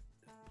 but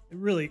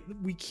really,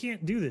 we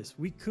can't do this.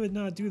 We could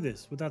not do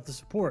this without the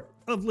support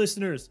of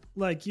listeners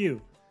like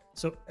you.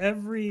 So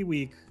every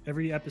week,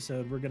 every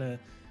episode, we're going to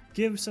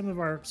give some of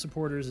our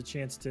supporters a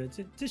chance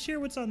to share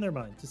what's on their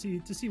mind, to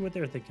see what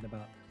they're thinking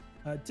about.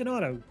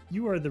 Donato,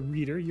 you are the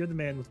reader. You're the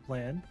man with a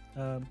plan.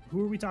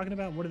 Who are we talking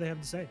about? What do they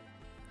have to say?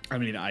 I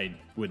mean, I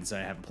wouldn't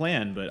say I have a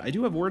plan, but I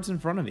do have words in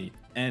front of me,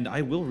 and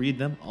I will read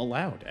them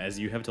aloud, as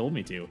you have told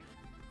me to.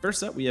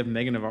 First up, we have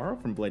Megan Navarro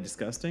from Bloody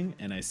Disgusting,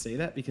 and I say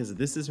that because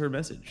this is her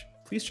message.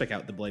 Please check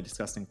out the Bloody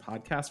Disgusting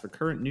podcast for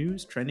current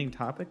news, trending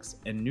topics,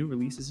 and new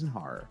releases in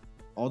horror,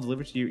 all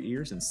delivered to your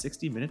ears in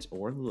 60 minutes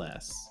or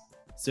less.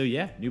 So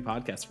yeah, new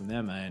podcast from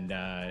them, and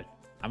I'm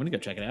gonna go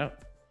check it out.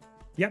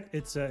 Yep,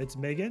 it's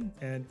Megan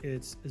and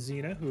it's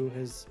Zena, who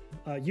has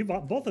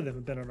both of them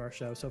have been on our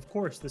show, so of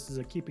course this is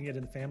keeping it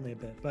in the family a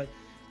bit. But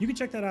you can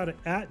check that out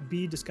at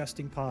Be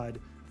Disgusting Pod.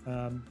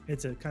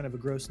 It's a kind of a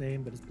gross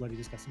name, but it's Bloody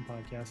Disgusting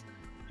Podcast.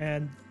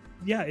 And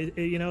yeah,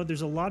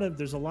 there's a lot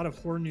of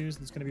horror news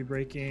that's going to be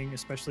breaking,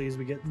 especially as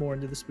we get more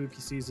into the spooky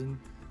season.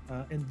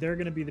 And they're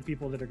going to be the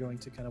people that are going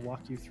to kind of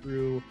walk you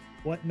through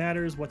what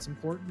matters, what's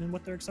important, and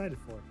what they're excited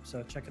for.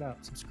 So check it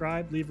out.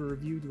 Subscribe, leave a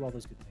review, do all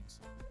those good things.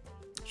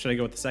 Should I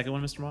go with the second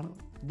one, Mr. Mono?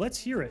 Let's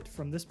hear it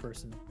from this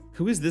person.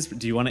 Who is this?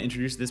 Do you want to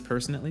introduce this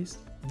person at least?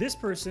 This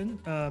person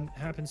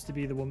happens to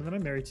be the woman that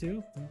I'm married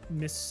to,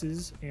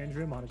 Mrs.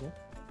 Andrea Monagle.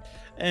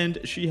 And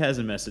she has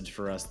a message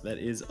for us that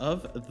is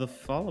of the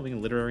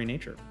following literary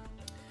nature.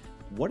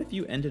 What if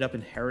you ended up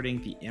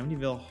inheriting the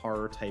Amityville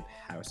horror-type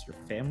house your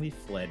family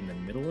fled in the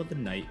middle of the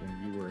night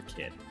when you were a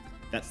kid?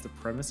 That's the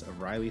premise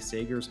of Riley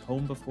Sager's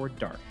Home Before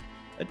Dark,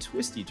 a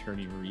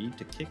twisty-turny read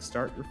to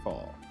kickstart your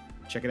fall.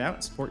 Check it out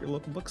and support your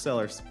local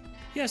booksellers.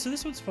 Yeah, so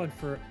this one's fun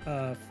for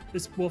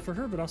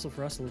her, but also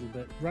for us a little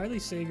bit. Riley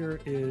Sager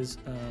is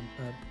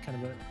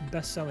kind of a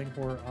best-selling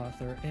horror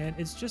author, and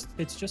it's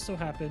just so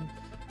happened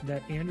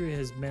that Andrea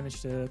has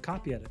managed to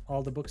copy edit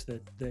all the books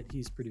that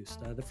he's produced.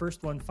 The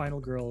first one, Final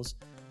Girls,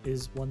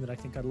 is one that I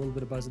think got a little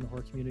bit of buzz in the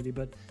horror community,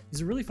 but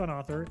he's a really fun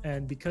author,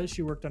 and because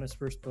she worked on his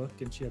first book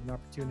and she had an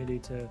opportunity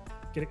to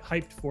get it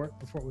hyped for it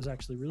before it was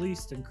actually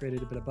released and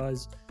created a bit of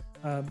buzz,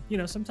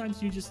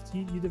 sometimes you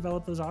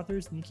develop those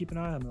authors and you keep an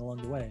eye on them along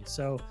the way.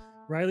 So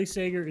Riley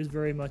Sager is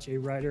very much a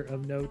writer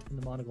of note in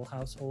the Monagle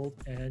household,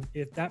 and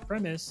if that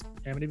premise,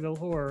 Amityville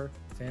horror,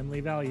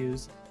 family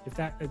values, if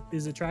that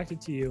is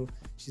attracted to you,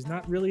 she's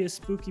not really a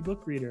spooky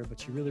book reader, but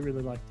she really,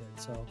 really liked it.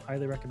 So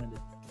highly recommend it.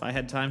 If I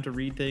had time to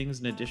read things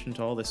in addition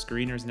to all the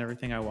screeners and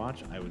everything I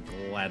watch, I would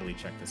gladly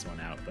check this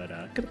one out. But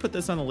could put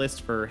this on the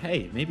list for,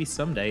 hey, maybe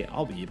someday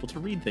I'll be able to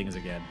read things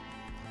again.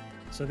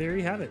 So there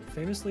you have it.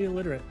 Famously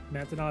illiterate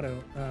Matt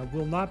Donato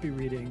will not be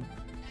reading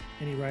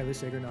any Riley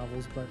Sager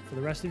novels, but for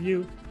the rest of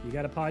you, you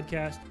got a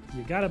podcast,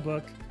 you got a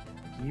book,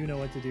 you know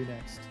what to do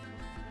next.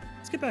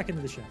 Let's get back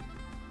into the show.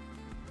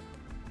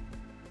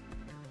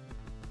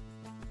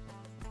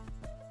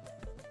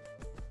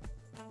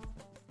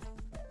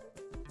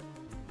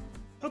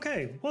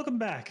 Okay, welcome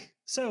back.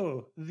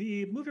 So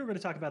the movie we're going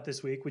to talk about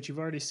this week, which you've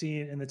already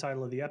seen in the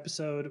title of the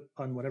episode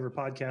on whatever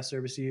podcast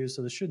service you use,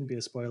 so this shouldn't be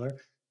a spoiler.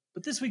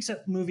 But this week's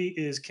movie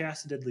is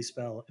Cast a Deadly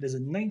Spell. It is a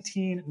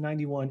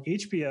 1991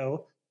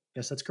 HBO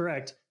Yes, that's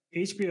correct.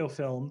 HBO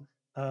film,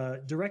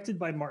 directed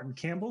by Martin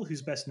Campbell,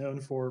 who's best known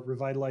for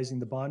revitalizing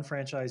the Bond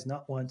franchise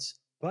not once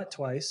but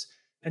twice,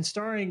 and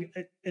starring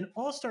an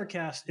all-star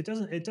cast. It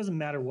doesn't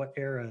matter what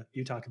era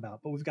you talk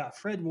about, but we've got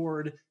Fred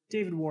Ward,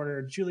 David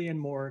Warner, Julianne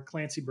Moore,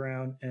 Clancy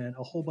Brown, and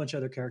a whole bunch of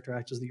other character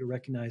actors that you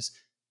recognize.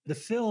 The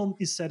film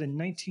is set in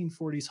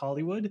 1940s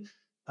Hollywood.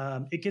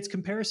 It gets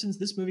comparisons.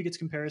 This movie gets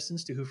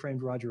comparisons to Who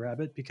Framed Roger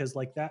Rabbit because,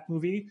 like that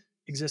movie,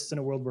 exists in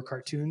a world where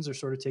cartoons are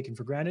sort of taken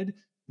for granted.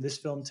 This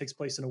film takes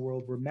place in a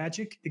world where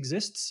magic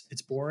exists.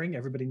 It's boring.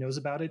 Everybody knows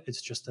about it.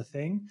 It's just a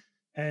thing.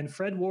 And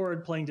Fred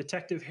Ward, playing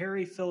Detective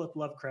Harry Philip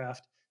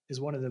Lovecraft,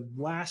 is one of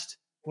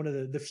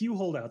the few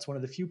holdouts, one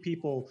of the few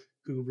people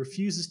who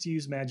refuses to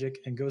use magic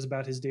and goes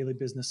about his daily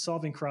business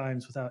solving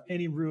crimes without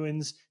any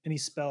ruins, any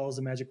spells,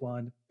 a magic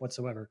wand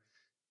whatsoever.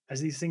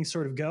 As these things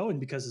sort of go, and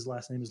because his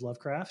last name is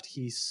Lovecraft,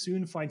 he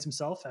soon finds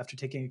himself, after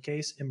taking a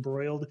case,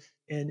 embroiled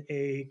in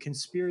a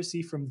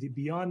conspiracy from the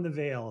beyond the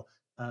veil,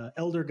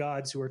 elder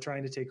gods who are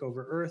trying to take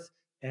over Earth.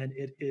 And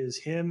it is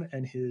him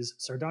and his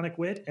sardonic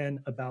wit and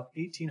about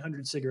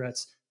 1,800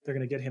 cigarettes. They're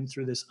going to get him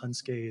through this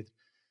unscathed.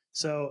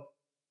 So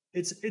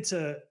it's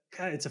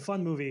a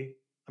fun movie.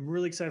 I'm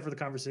really excited for the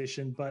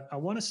conversation, but I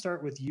want to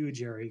start with you,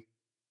 Jerry.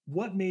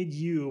 What made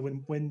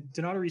you, when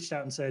Donato reached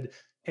out and said,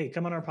 "Hey,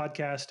 come on our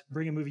podcast,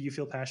 bring a movie you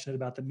feel passionate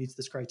about that meets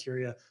this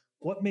criteria,"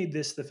 what made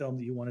this the film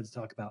that you wanted to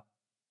talk about?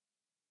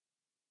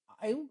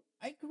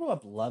 I grew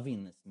up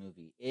loving this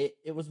movie.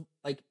 It was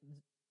like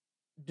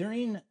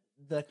during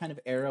the kind of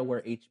era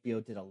where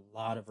HBO did a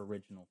lot of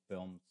original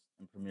films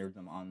and premiered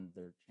them on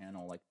their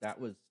channel. Like that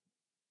was,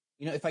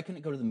 if I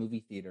couldn't go to the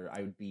movie theater,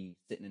 I would be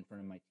sitting in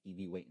front of my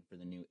TV waiting for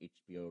the new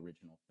HBO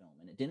original film.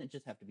 And it didn't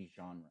just have to be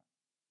genre.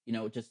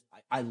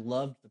 I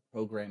loved the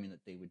programming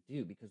that they would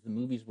do because the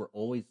movies were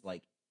always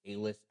like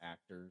A-list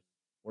actors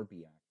or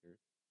B actors,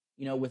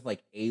 with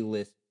like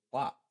A-list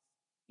plots.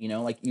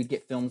 Like you'd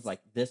get films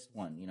like this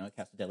one,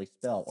 Cast a Deadly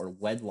Spell, or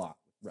Wedlock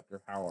with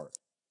Rutger Hauer,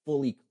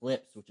 Full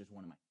Eclipse, which is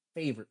one of my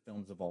favorite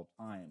films of all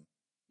time.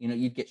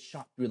 You'd get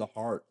Shot Through the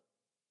Heart,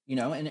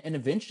 and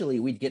eventually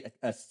we'd get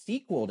a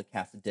sequel to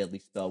Cast a Deadly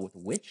Spell with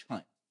Witch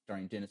Hunt,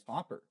 starring Dennis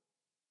Hopper.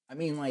 I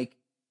mean, like,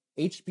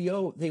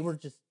 HBO, they were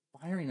just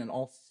firing on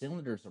all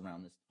cylinders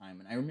around this time.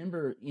 And I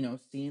remember,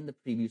 seeing the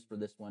previews for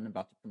this one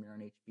about to premiere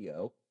on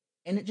HBO,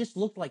 and it just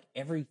looked like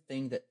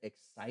everything that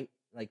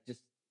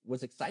just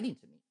was exciting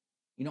to me.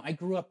 I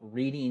grew up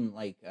reading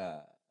like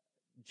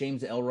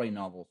James Ellroy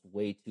novels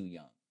way too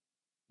young.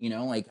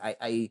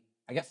 I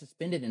got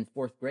suspended in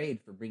 4th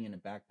grade for bringing a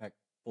backpack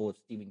full of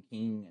Stephen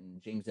King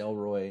and James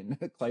Ellroy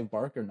and Clive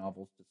Barker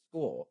novels to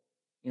school.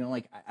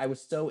 I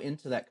was so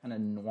into that kind of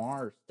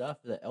noir stuff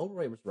that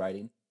Ellroy was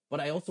writing, but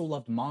I also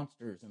loved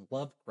monsters and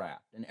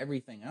Lovecraft and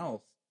everything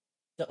else.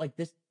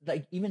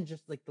 That even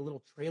just like the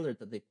little trailer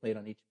that they played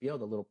on HBO,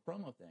 the little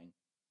promo thing,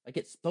 like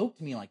it spoke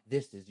to me like,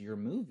 this is your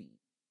movie.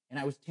 And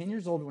I was 10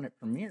 years old when it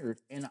premiered,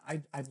 and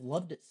I've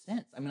loved it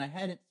since. I mean, I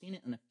hadn't seen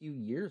it in a few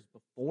years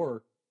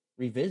before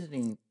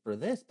revisiting for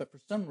this, but for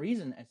some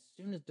reason, as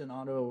soon as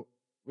Donato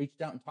reached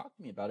out and talked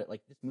to me about it,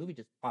 like this movie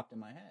just popped in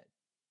my head.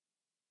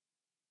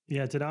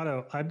 Yeah,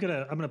 Donato, I'm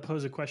gonna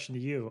pose a question to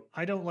you.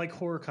 I don't like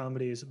horror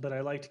comedies, but I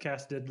liked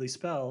Cast a Deadly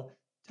Spell.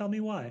 Tell me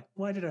why.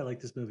 Why did I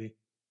like this movie?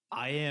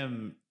 I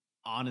am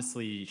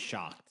honestly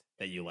shocked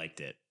that you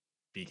liked it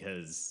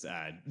because,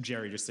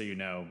 Jerry, just so you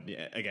know,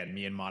 again,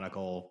 me and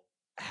Monocle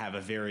have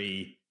a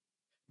very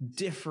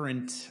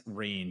different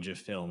range of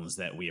films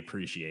that we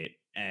appreciate.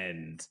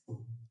 And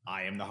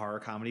I am the horror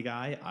comedy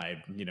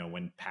guy.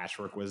 When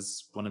Patchwork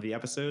was one of the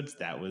episodes,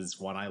 that was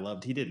one I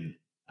loved. He didn't.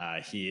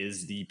 He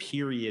is the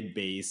period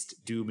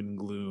based doom and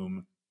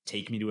gloom,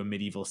 take me to a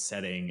medieval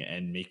setting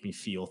and make me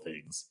feel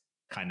things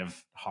kind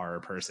of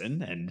horror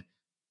person. And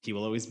he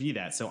will always be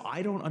that. So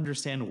I don't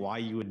understand why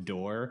you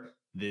adore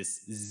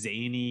this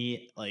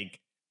zany,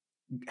 like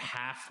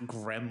half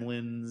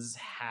Gremlins,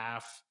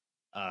 half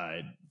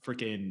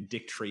freaking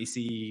Dick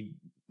Tracy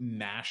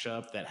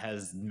mashup that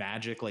has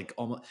magic. Like,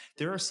 almost,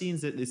 there are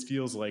scenes that this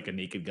feels like a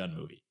Naked Gun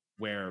movie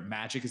where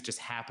magic is just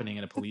happening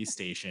in a police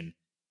station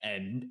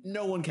and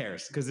no one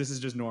cares because this is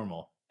just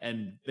normal.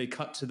 And they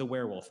cut to the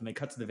werewolf and they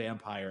cut to the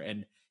vampire,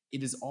 and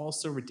it is all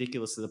so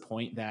ridiculous to the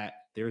point that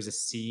there is a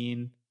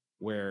scene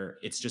where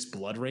it's just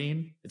blood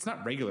rain. It's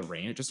not regular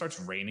rain, it just starts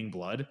raining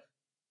blood.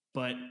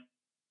 But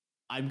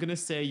I'm going to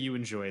say you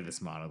enjoy this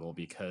monocle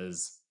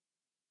because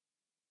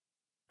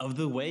of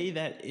the way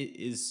that it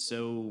is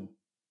so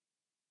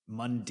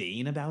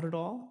mundane about it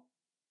all.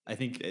 I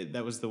think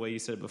that was the way you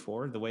said it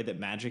before, the way that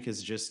magic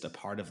is just a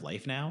part of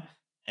life now,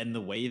 and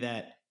the way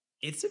that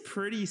it's a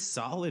pretty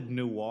solid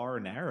noir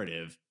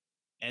narrative.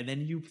 And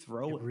then you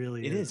throw It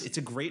really it is. It's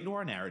a great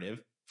noir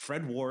narrative.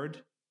 Fred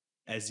Ward,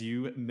 as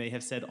you may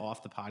have said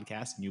off the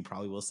podcast, and you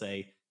probably will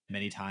say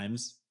many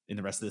times in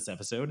the rest of this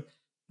episode,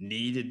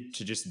 needed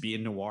to just be a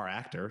noir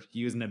actor.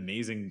 He was an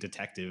amazing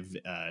detective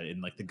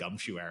in like the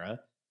Gumshoe era.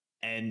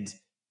 And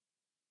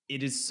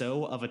it is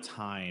so of a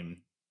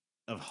time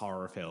of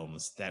horror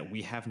films that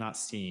we have not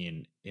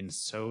seen in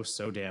so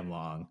damn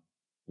long,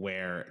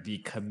 where the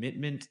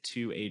commitment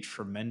to a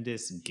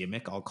tremendous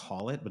gimmick, I'll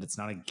call it, but it's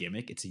not a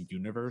gimmick, it's a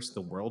universe.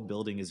 The world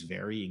building is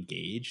very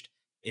engaged.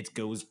 It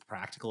goes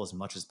practical as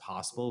much as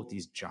possible with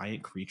these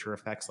giant creature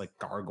effects like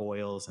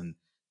gargoyles and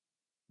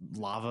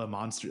lava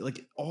monster,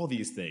 like all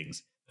these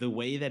things. The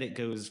way that it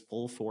goes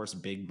full force,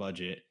 big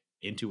budget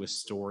into a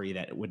story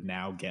that would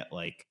now get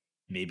like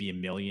maybe 1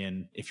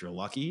 million if you're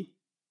lucky.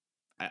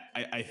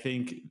 I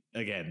think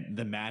again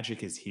the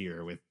magic is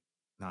here with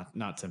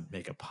not to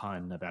make a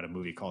pun about a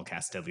movie called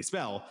Cast a Deadly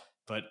Spell,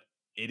 but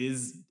it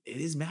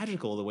is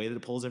magical the way that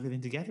it pulls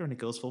everything together and it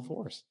goes full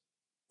force.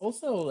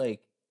 Also,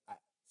 like,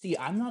 see,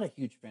 I'm not a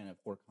huge fan of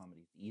horror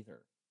comedies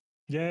either.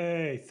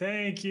 Yay!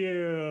 Thank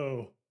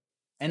you.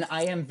 And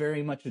I am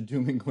very much a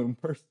doom and gloom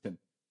person.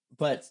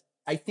 But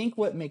I think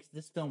what makes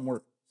this film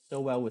work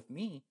so well with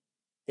me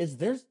is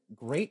there's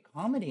great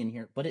comedy in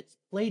here, but it's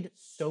played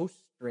so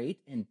straight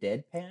and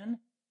deadpan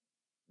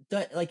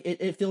that like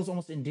it feels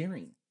almost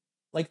endearing.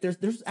 Like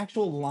there's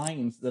actual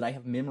lines that I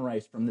have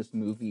memorized from this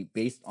movie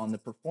based on the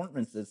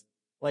performances.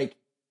 Like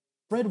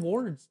Fred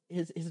Ward's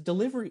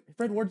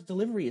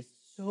delivery is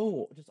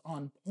so just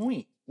on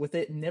point with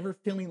it never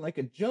feeling like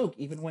a joke,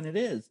 even when it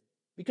is.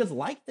 Because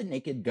like the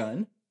Naked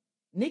Gun's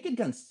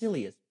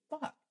silly as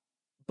fuck.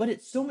 But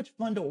it's so much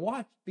fun to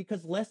watch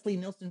because Leslie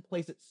Nielsen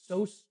plays it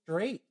so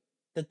straight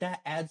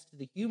that adds to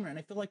the humor. And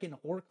I feel like in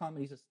horror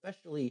comedies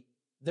especially,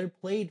 they're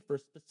played for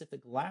specific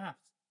laughs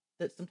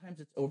that sometimes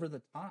it's over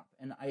the top.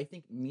 And I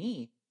think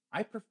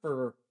I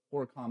prefer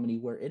horror comedy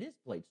where it is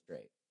played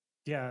straight.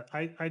 Yeah,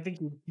 I think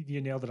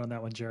you nailed it on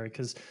that one, Jerry,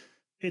 because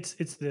it's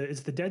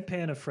the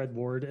deadpan of Fred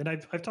Ward. And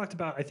I've talked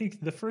about, I think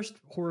the first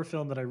horror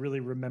film that I really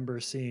remember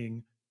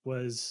seeing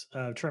was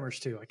Tremors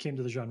 2. I came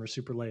to the genre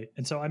super late.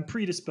 And so I'm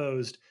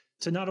predisposed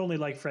to not only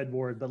like Fred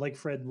Ward, but like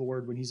Fred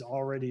Ward when he's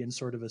already in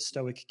sort of a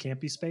stoic,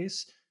 campy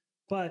space.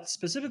 But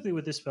specifically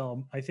with this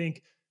film, I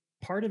think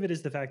part of it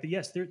is the fact that,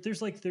 yes,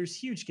 there's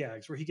huge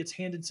gags where he gets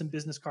handed some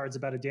business cards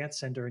about a dance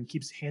center and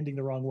keeps handing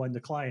the wrong one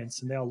to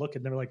clients. And they all look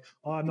and they're like,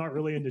 oh, I'm not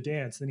really into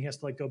dance. Then he has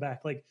to like go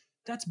back. Like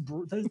that's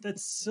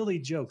silly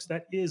jokes.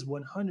 That is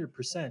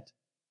 100%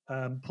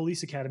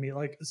 Police Academy,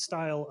 like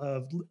style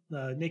of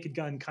Naked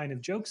Gun kind of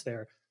jokes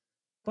there.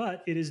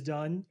 But it is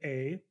done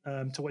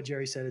to what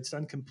Jerry said, it's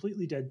done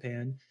completely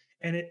deadpan.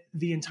 And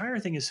the entire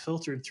thing is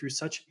filtered through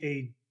such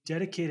a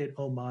dedicated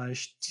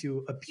homage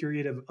to a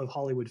period of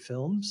Hollywood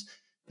films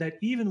that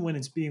even when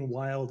it's being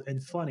wild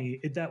and funny,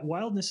 that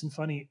wildness and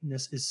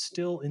funniness is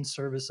still in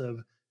service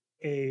of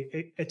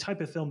a type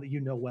of film that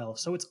you know well.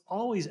 So it's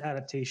always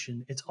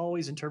adaptation, it's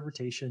always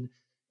interpretation,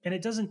 and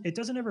it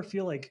doesn't ever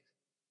feel like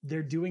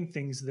they're doing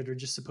things that are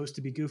just supposed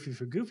to be goofy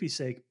for goofy's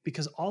sake,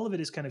 because all of it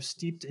is kind of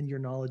steeped in your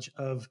knowledge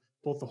of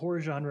both the horror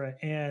genre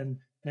and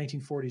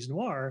 1940s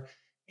noir,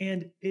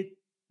 and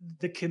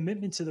the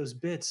commitment to those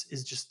bits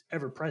is just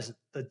ever present.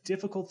 The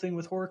difficult thing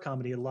with horror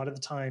comedy a lot of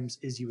the times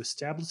is you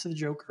establish the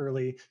joke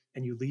early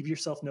and you leave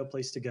yourself no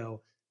place to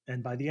go.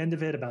 And by the end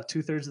of it, about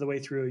 2/3 of the way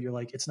through, you're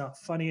like, it's not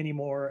funny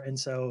anymore. And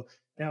so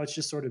now it's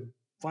just sort of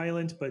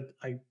violent, but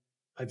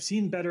I've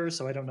seen better,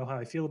 so I don't know how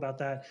I feel about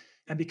that.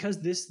 And because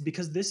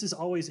this is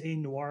always a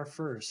noir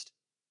first,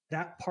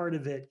 that part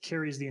of it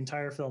carries the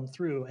entire film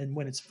through. And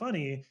when it's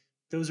funny,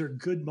 those are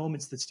good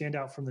moments that stand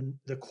out from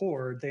the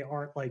core. They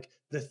aren't like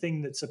the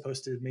thing that's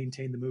supposed to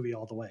maintain the movie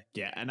all the way.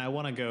 Yeah, and I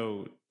want to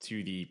go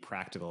to the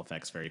practical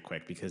effects very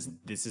quick because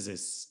this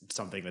is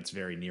something that's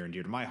very near and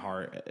dear to my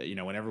heart. You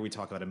know, whenever we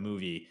talk about a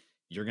movie,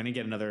 you're going to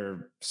get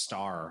another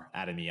star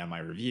out of me on my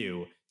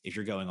review if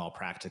you're going all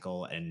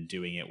practical and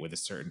doing it with a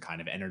certain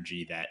kind of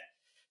energy that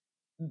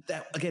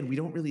again, we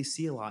don't really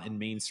see a lot in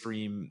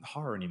mainstream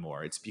horror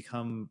anymore. It's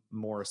become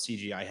more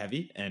CGI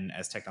heavy, and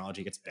as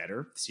technology gets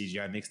better,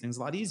 CGI makes things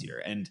a lot easier,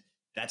 and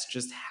that's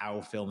just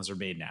how films are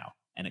made now.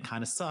 And it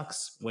kind of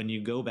sucks when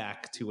you go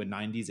back to a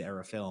 90s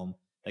era film.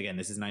 Again,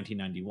 this is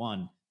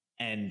 1991,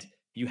 and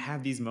you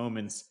have these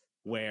moments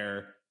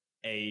where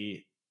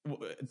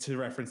to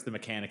reference the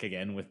mechanic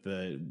again with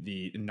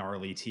the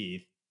gnarly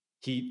teeth,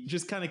 he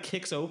just kind of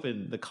kicks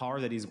open the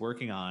car that he's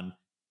working on,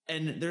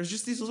 and there's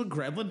just these little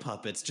gremlin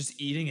puppets just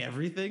eating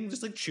everything,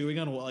 just like chewing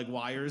on like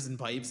wires and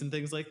pipes and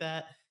things like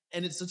that.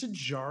 And it's such a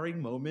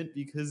jarring moment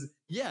because,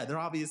 yeah, they're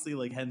obviously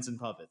like Henson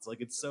puppets. Like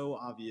it's so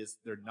obvious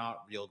they're not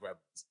real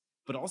gremlins,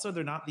 but also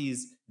they're not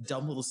these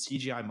dumb little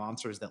CGI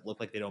monsters that look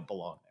like they don't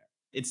belong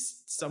there.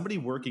 It's somebody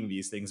working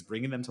these things,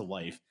 bringing them to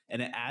life,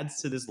 and it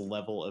adds to this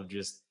level of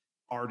just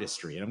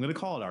artistry. And I'm going to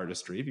call it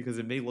artistry because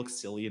it may look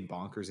silly and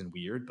bonkers and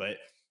weird, but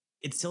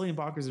it's silly and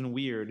bonkers and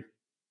weird,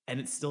 and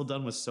it's still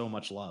done with so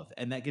much love.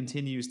 And that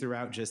continues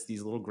throughout just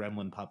these little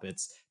gremlin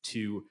puppets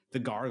to the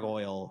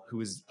gargoyle, who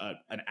is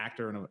an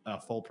actor in a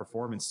full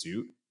performance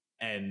suit.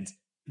 And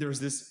there's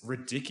this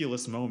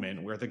ridiculous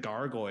moment where the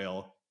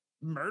gargoyle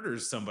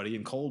murders somebody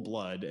in cold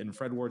blood, and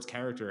Fred Ward's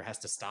character has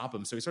to stop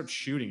him. So he starts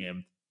shooting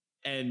him.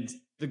 And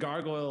the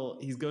gargoyle,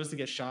 he goes to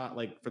get shot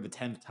like for the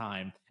 10th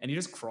time, and he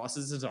just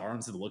crosses his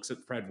arms and looks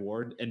at Fred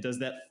Ward and does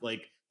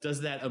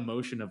that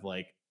emotion of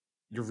like,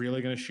 you're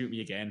really going to shoot me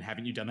again?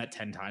 Haven't you done that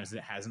 10 times and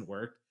it hasn't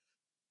worked?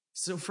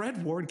 So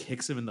Fred Ward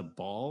kicks him in the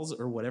balls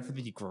or whatever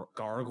the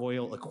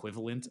gargoyle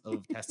equivalent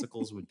of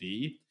testicles would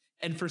be.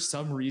 And for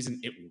some reason,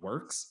 it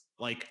works.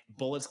 Like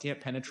bullets can't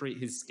penetrate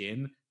his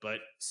skin, but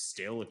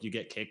still, if you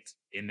get kicked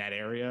in that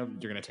area,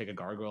 you're going to take a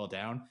gargoyle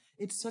down.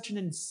 It's such an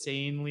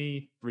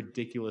insanely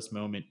ridiculous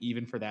moment,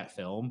 even for that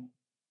film.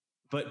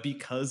 But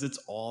because it's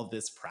all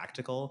this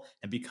practical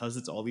and because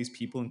it's all these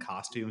people in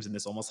costumes and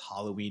this almost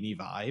Halloween-y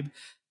vibe,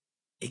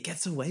 it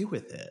gets away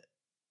with it.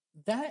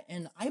 That,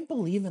 and I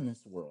believe in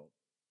this world.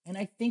 And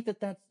I think that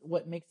that's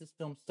what makes this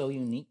film so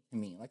unique to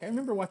me. Like, I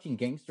remember watching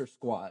Gangster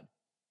Squad,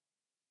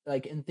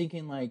 like, and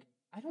thinking, like,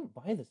 I don't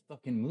buy this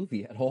fucking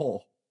movie at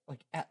all.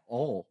 Like, at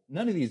all.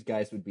 None of these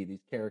guys would be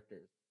these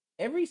characters.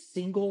 Every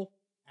single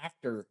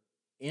actor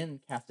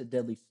in Cast a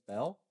Deadly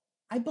Spell,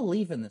 I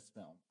believe in this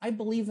film. I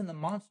believe in the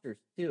monsters,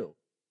 too.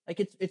 Like,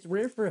 it's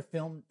rare for a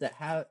film that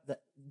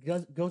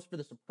goes for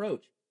this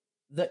approach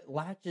that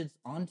latches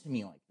onto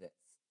me like this.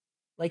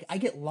 Like, I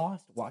get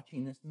lost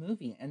watching this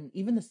movie, and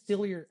even the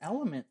sillier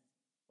elements,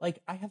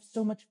 like, I have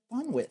so much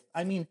fun with.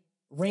 I mean,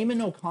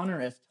 Raymond O'Connor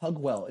as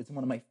Tugwell is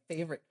one of my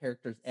favorite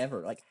characters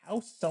ever. Like,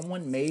 how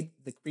someone made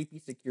the creepy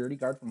security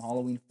guard from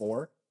Halloween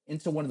 4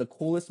 into one of the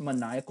coolest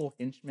maniacal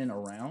henchmen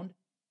around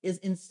is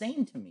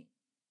insane to me.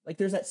 Like,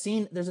 there's a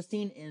scene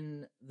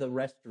in the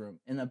restroom,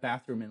 in a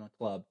bathroom in a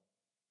club,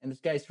 and this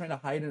guy's trying to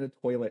hide in a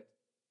toilet,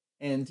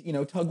 and, you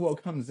know, Tugwell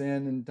comes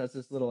in and does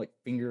this little, like,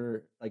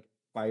 finger, like,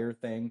 fire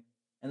thing.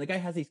 And the guy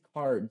has these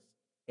cards,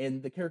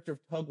 and the character of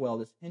Tugwell,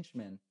 this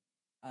henchman,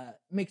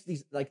 makes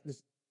these, like,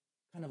 this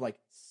kind of like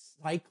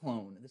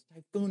cyclone, this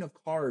typhoon of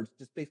cards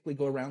just basically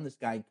go around this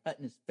guy,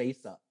 cutting his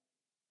face up.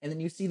 And then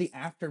you see the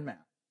aftermath,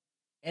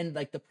 and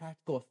like the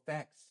practical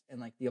effects and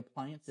like the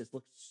appliances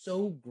look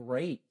so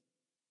great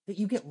that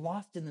you get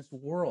lost in this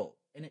world.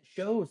 And it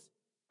shows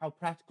how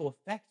practical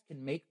effects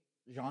can make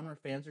genre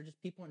fans, or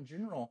just people in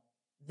general,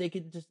 they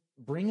could just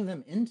bring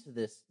them into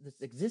this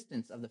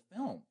existence of the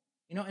film.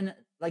 You know, and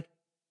like,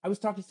 I was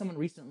talking to someone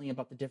recently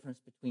about the difference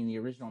between the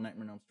original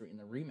Nightmare on Elm Street and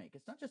the remake.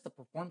 It's not just the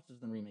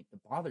performances in the remake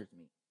that bothers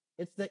me.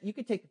 It's that you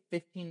could take a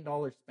 $15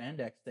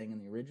 spandex thing in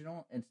the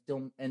original and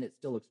it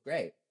still looks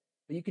great.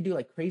 But you could do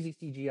like crazy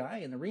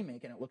CGI in the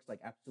remake and it looks like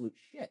absolute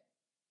shit.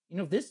 You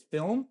know, this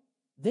film,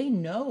 they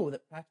know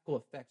that practical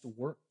effects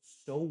work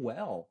so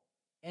well.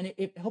 And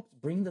it helps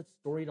bring the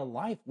story to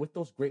life with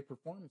those great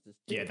performances,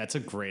 too. Yeah, that's a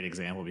great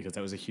example, because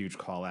that was a huge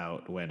call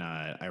out when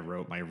I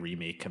wrote my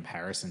remake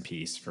comparison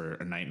piece for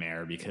A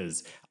Nightmare,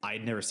 because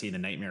I'd never seen the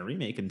Nightmare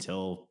remake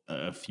until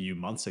a few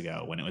months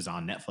ago when it was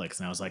on Netflix.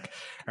 And I was like,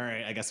 all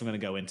right, I guess I'm going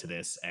to go into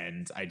this.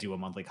 And I do a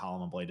monthly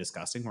column on Bloody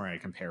Disgusting where I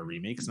compare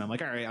remakes. And I'm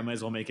like, all right, I might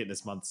as well make it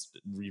this month's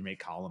remake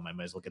column. I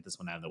might as well get this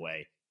one out of the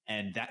way.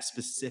 And that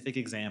specific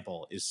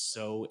example is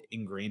so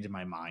ingrained in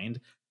my mind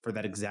for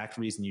that exact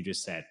reason you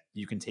just said.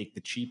 You can take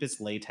the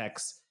cheapest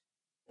latex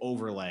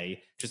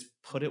overlay, just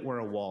put it where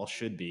a wall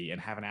should be,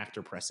 and have an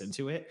actor press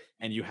into it,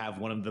 and you have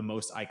one of the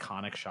most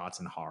iconic shots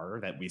in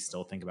horror that we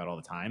still think about all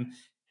the time.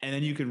 And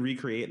then you could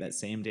recreate that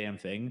same damn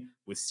thing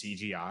with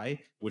CGI,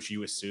 which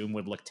you assume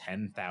would look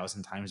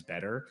 10,000 times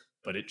better,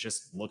 but it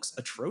just looks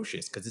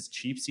atrocious because it's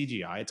cheap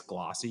CGI. It's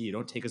glossy. You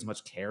don't take as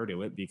much care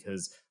to it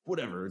because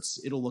whatever,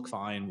 it'll look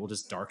fine. We'll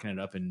just darken it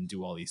up and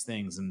do all these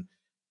things. And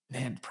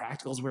man,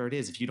 practical is where it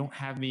is. If you don't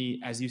have me,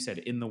 as you said,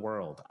 in the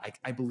world,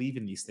 I believe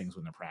in these things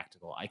when they're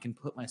practical. I can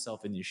put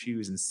myself in your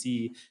shoes and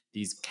see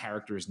these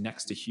characters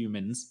next to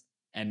humans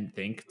and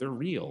think they're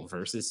real,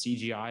 versus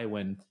CGI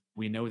when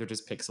we know they're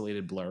just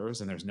pixelated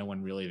blurs and there's no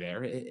one really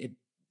there.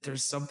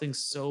 There's something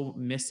so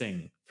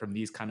missing from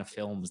these kind of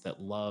films that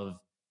love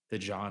the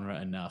genre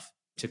enough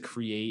to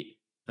create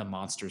the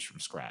monsters from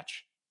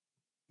scratch.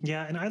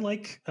 Yeah, and I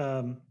like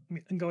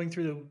going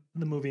through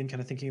the movie and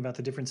kind of thinking about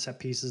the different set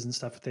pieces and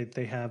stuff that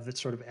they have that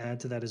sort of add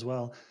to that as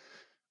well.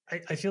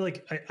 I feel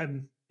like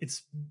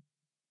it's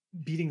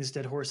beating this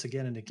dead horse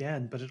again and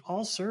again, but it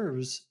all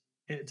serves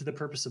to the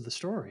purpose of the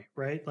story,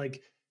 right?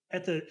 Like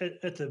at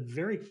the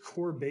very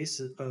core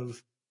basis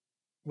of,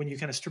 when you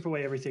kind of strip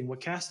away everything, what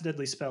Cast a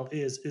Deadly Spell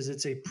is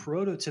it's a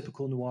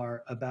prototypical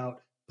noir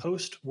about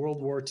post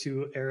World War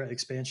II era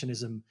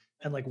expansionism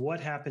and like what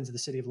happened to the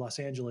city of Los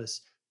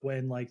Angeles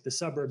when like the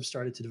suburbs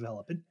started to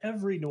develop. And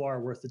every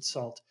noir worth its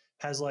salt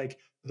has like,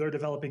 they're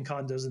developing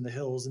condos in the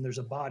hills and there's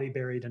a body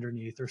buried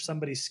underneath, or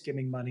somebody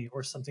skimming money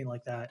or something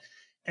like that.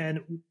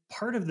 And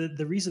part of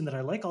the reason that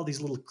I like all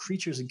these little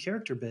creatures and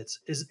character bits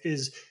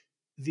is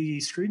the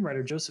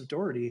screenwriter Joseph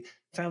Doherty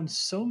found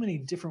so many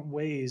different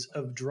ways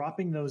of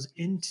dropping those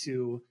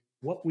into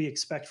what we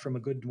expect from a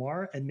good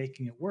noir and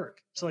making it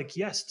work. So like,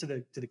 yes, to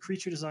the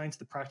creature design, to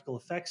the practical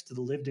effects, to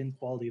the lived in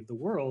quality of the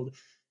world.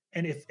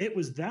 And if it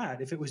was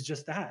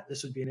just that,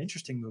 this would be an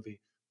interesting movie.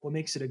 What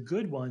makes it a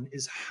good one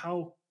is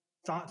how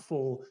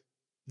thoughtful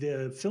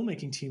the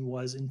filmmaking team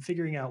was in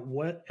figuring out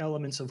what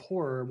elements of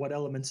horror, what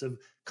elements of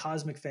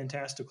cosmic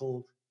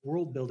fantastical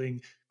world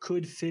building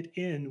could fit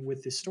in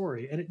with this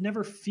story. And it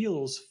never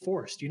feels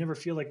forced. You never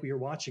feel like you're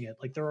watching it.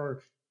 Like there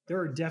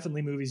are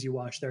definitely movies you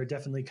watch. There are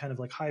definitely kind of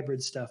like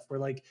hybrid stuff where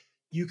like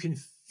you can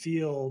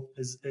feel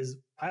as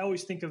I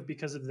always think of,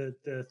 because of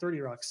the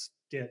 30 Rock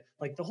skit,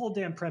 like the whole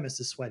damn premise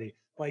is sweaty.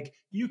 Like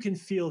you can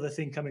feel the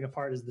thing coming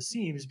apart as the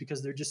seams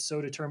because they're just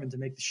so determined to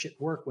make the shit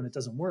work when it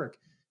doesn't work.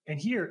 And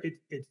here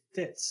it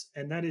fits,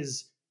 and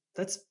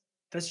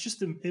that's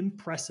just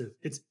impressive.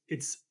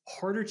 It's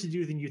harder to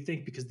do than you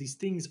think because these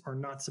things are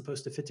not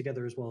supposed to fit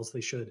together as well as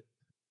they should.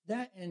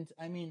 That, and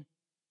I mean,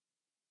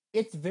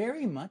 it's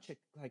very much a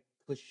like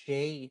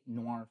cliche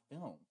noir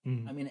film.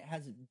 I mean, it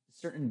has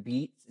certain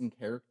beats and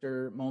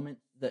character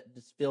moments that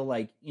just feel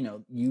like, you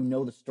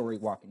know the story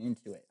walking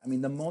into it. I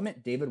mean, the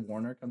moment David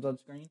Warner comes on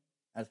screen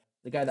as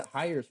the guy that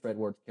hires Fred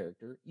Ward's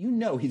character, you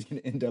know he's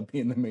going to end up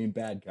being the main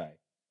bad guy.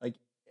 Like,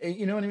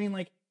 you know what I mean?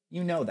 Like,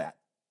 you know that.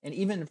 And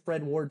even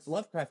Fred Ward's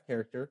Lovecraft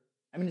character,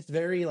 I mean, it's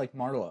very like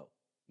Marlowe.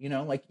 You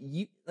know,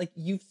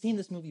 you've seen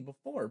this movie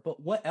before,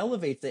 but what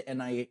elevates it,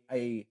 and I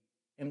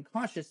am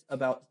cautious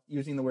about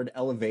using the word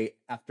elevate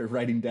after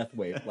writing Death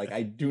Wave. Like,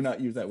 I do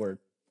not use that word.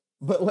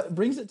 But what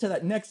brings it to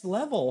that next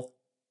level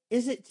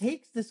is it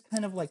takes this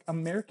kind of like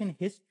American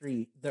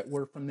history that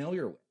we're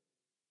familiar with,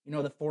 you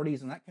know, the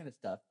 40s and that kind of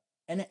stuff,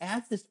 and it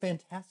adds this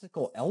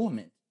fantastical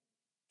element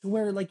to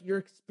where like you're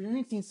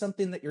experiencing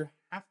something that you're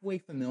halfway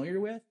familiar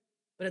with,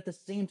 but at the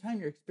same time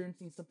you're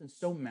experiencing something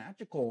so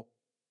magical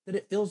that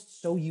it feels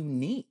so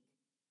unique.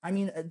 I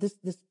mean, this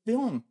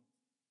film,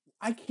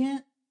 I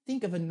can't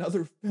think of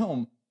another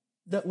film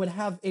that would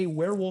have a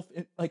werewolf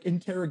like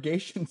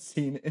interrogation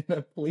scene in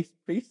a police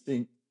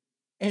precinct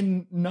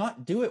and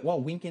not do it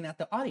while winking at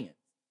the audience.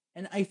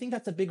 And I think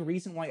that's a big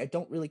reason why I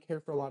don't really care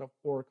for a lot of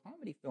horror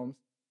comedy films,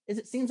 is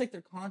it seems like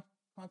they're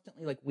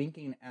constantly like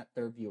winking at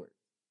their viewers.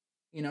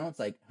 You know, it's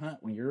like,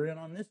 when you're in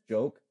on this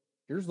joke,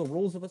 here's the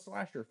rules of a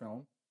slasher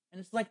film.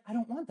 And it's like, I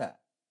don't want that.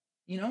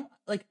 You know,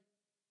 like,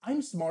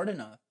 I'm smart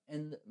enough,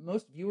 and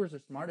most viewers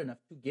are smart enough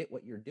to get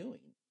what you're doing.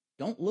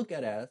 Don't look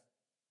at us,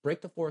 break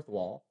the fourth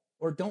wall,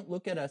 or don't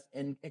look at us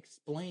and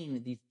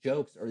explain these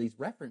jokes or these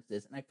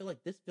references. And I feel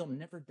like this film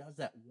never does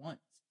that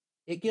once.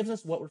 It gives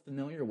us what we're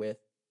familiar with,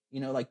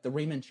 you know, like the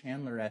Raymond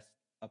Chandler-esque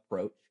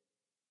approach.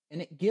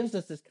 And it gives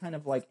us this kind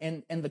of like,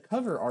 and the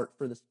cover art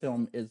for this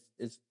film is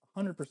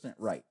 100%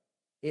 right.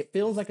 It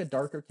feels like a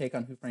darker take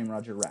on Who Framed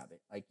Roger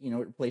Rabbit. Like, you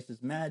know, it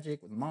replaces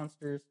magic with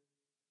monsters.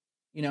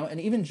 You know,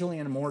 and even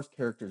Julianne Moore's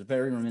character is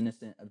very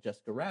reminiscent of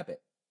Jessica Rabbit.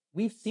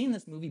 We've seen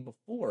this movie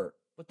before,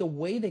 but the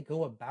way they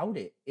go about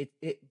it,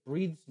 it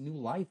breathes new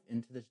life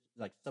into this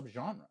like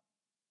subgenre.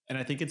 And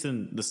I think it's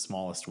in the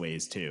smallest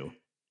ways too.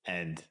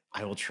 And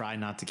I will try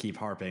not to keep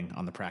harping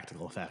on the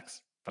practical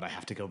effects, but I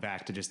have to go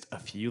back to just a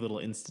few little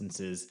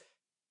instances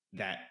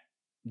that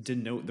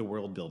denote the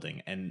world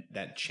building and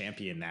that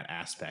champion that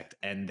aspect.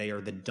 And they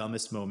are the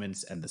dumbest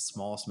moments and the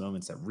smallest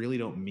moments that really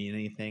don't mean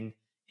anything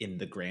in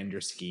the grander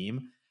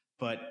scheme.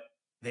 But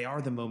they are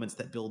the moments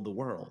that build the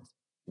world,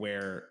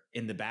 where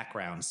in the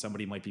background,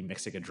 somebody might be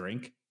mixing a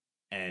drink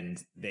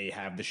and they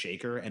have the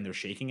shaker and they're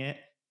shaking it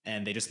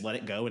and they just let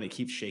it go and it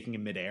keeps shaking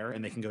in midair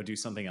and they can go do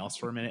something else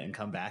for a minute and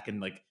come back and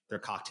like their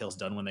cocktail's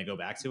done when they go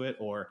back to it.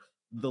 Or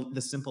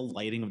the simple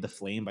lighting of the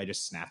flame by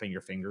just snapping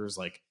your fingers.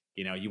 Like,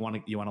 you know, you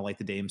want to light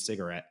the dame's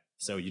cigarette.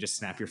 So you just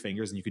snap your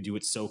fingers and you could do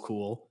it so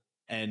cool.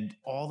 And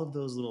all of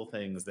those little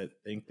things that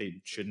think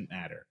they shouldn't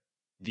matter.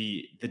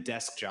 The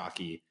desk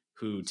jockey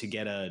who, to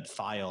get a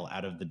file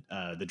out of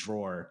the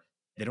drawer,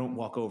 they don't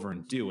walk over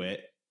and do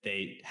it.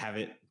 They have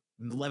it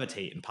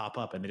levitate and pop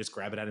up and they just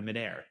grab it out of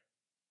midair.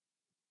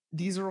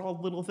 These are all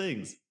little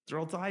things. They're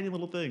all tiny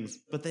little things,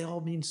 but they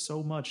all mean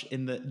so much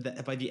in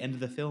by the end of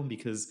the film,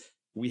 because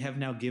we have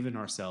now given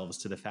ourselves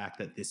to the fact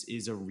that this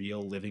is a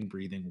real living,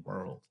 breathing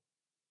world.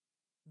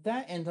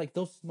 That, and like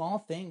those small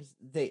things,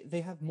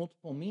 they have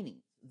multiple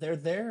meanings. They're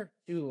there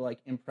to like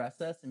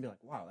impress us and be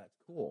like, wow, that's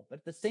cool. But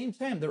at the same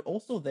time, they're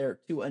also there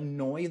to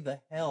annoy the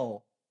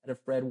hell out of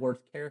Fred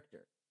Ward's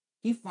character.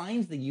 He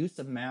finds the use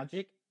of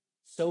magic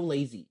so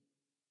lazy.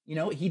 You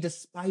know, he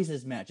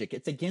despises magic.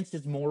 It's against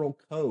his moral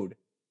code.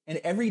 And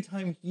every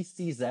time he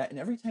sees that, and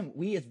every time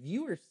we as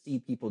viewers see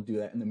people do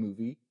that in the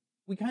movie,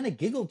 we kind of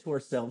giggle to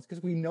ourselves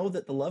because we know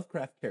that the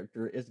Lovecraft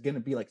character is going to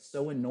be like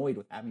so annoyed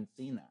with having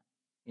seen that.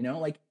 You know,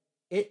 like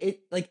it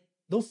like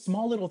those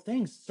small little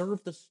things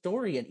serve the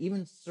story and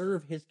even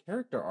serve his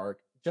character arc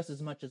just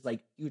as much as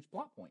like huge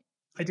plot points.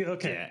 I do.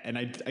 Okay. Yeah, and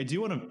I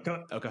do want to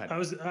go. Oh, go ahead.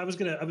 I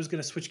was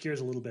gonna switch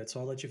gears a little bit, so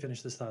I'll let you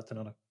finish this thought,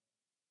 Donato.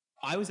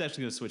 I was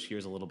actually going to switch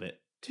gears a little bit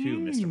to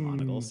Mr.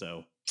 Monagle.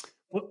 So,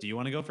 do you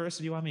want to go first,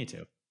 or do you want me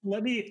to?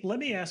 Let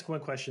me ask one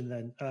question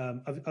then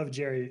of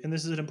Jerry, and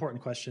this is an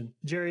important question.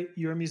 Jerry,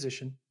 you're a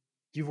musician.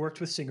 You've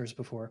worked with singers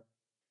before.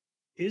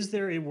 Is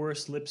there a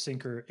worse lip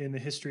syncer in the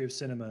history of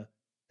cinema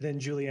than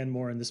Julianne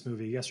Moore in this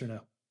movie? Yes or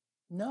no?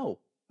 No.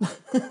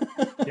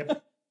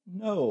 Yep.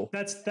 No.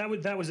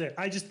 That was it.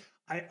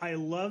 I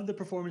love the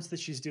performance that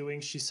she's doing.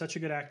 She's such a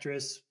good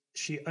actress.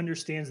 She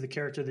understands the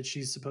character that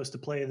she's supposed to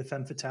play, the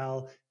femme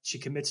fatale. She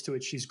commits to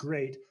it. She's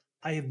great.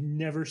 I have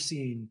never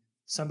seen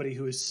somebody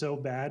who is so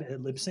bad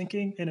at lip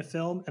syncing in a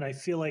film, and I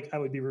feel like I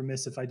would be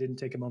remiss if I didn't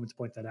take a moment to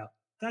point that out.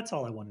 That's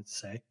all I wanted to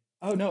say.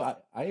 Oh no,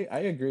 I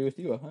agree with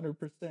you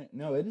 100%.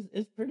 No,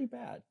 it's pretty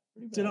bad.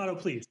 Pretty bad. Donato,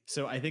 please.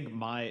 So I think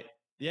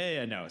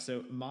no.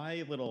 So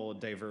my little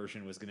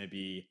diversion was going to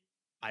be,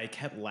 I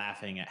kept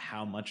laughing at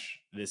how much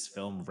this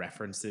film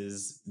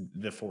references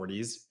the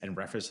 40s and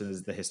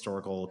references the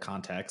historical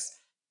context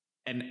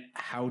and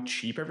how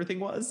cheap everything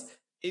was.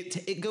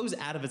 It goes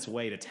out of its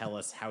way to tell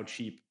us how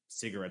cheap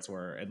cigarettes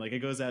were, and like it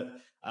goes at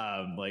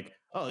like,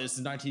 oh, this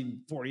is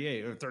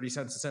 1948 or 30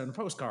 cents to send a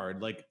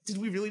postcard. Like, did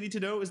we really need to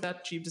know? Is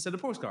that cheap to send a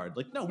postcard?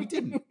 Like, no, we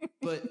didn't.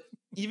 But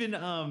even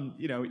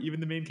even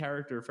the main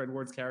character, Fred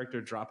Ward's character,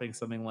 dropping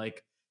something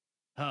like,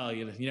 oh,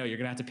 you're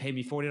gonna have to pay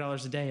me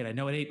 $40 a day, and I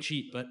know it ain't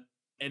cheap, but,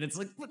 and it's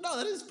like, but no,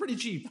 that is pretty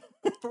cheap.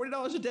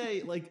 $40 a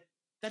day, like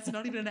that's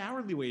not even an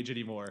hourly wage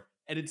anymore.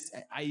 And it's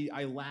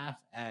I laugh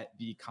at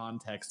the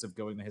context of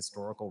going the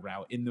historical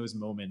route in those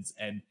moments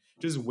and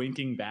just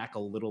winking back a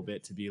little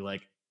bit to be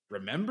like,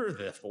 remember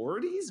the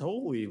 40s?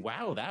 Holy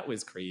wow, that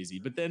was crazy.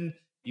 But then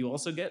you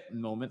also get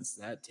moments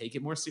that take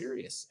it more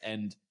serious.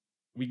 And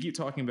we keep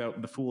talking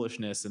about the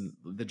foolishness and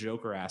the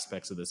Joker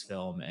aspects of this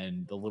film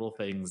and the little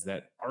things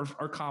that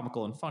are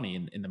comical and funny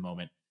in the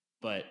moment.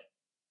 But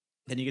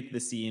then you get to the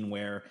scene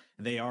where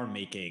they are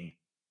making,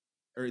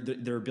 or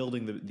they're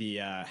building the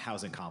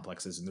housing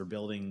complexes, and they're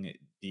building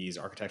these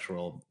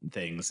architectural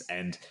things,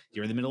 and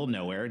you're in the middle of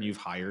nowhere and you've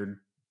hired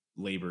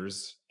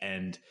laborers,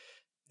 and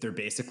they're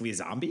basically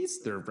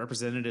zombies. They're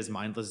represented as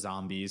mindless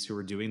zombies who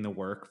are doing the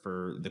work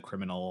for the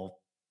criminal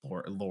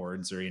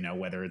lords, or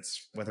whether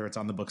it's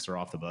on the books or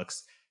off the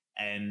books.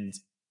 And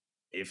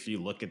if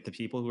you look at the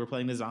people who are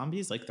playing the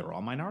zombies, like they're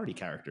all minority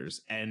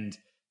characters. And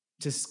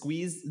to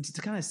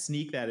kind of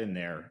sneak that in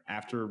there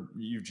after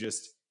you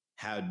just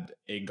had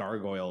a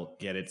gargoyle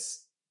get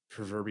its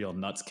proverbial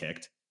nuts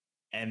kicked,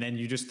 and then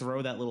you just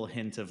throw that little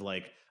hint of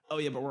like, oh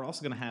yeah, but we're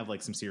also going to have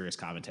like some serious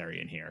commentary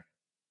in here.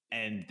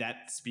 And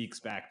that speaks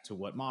back to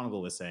what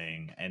Monocle was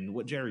saying and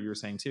what Jerry, you were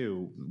saying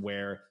too,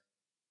 where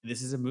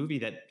this is a movie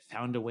that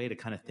found a way to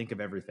kind of think of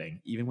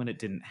everything, even when it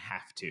didn't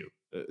have to.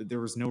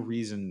 There was no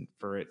reason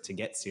for it to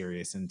get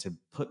serious and to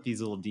put these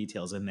little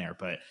details in there,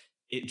 but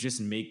it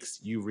just makes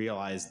you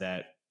realize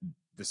that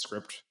the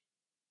script,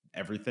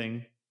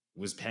 everything,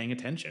 was paying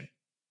attention.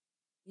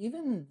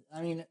 Even,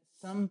 I mean,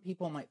 some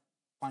people might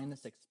find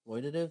this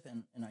exploitative,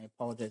 and I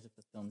apologize if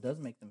the film does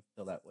make them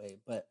feel that way,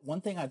 but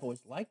one thing I've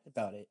always liked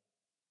about it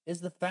is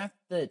the fact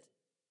that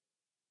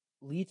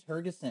Lee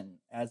Tergesen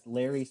as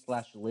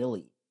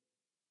Larry/Lily,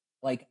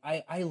 like,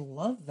 I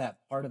love that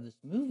part of this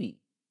movie,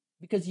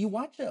 because you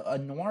watch a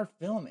noir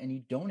film and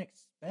you don't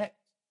expect,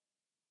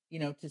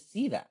 to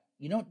see that.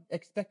 You don't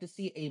expect to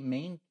see a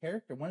main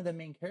character, one of the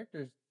main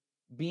characters,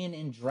 being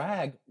in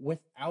drag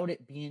without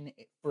it being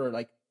for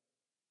like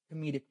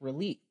comedic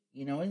relief,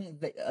 and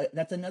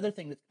that's another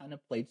thing that's kind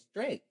of played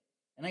straight.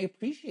 And I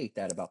appreciate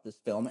that about this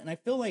film. And I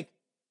feel like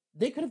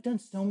they could have done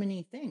so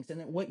many things.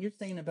 And what you're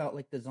saying about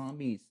like the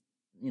zombies,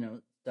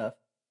 stuff,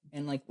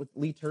 and like with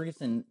Lee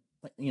Tergesen,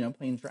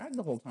 playing drag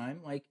the whole time,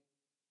 like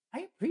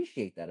I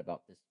appreciate that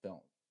about this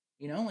film.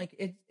 Like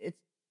it's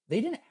they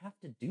didn't have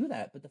to do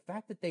that, but the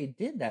fact that they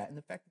did that and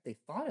the fact that they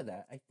thought of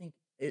that, I think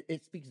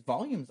it speaks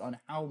volumes on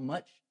how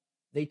much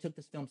they took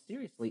this film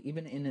seriously,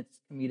 even in its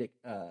comedic,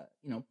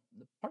 the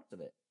parts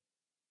of it.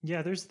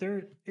 Yeah,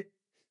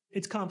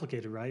 it's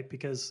complicated, right?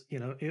 Because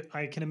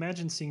I can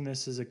imagine seeing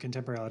this as a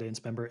contemporary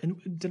audience member,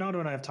 and Donato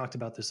and I have talked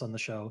about this on the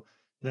show,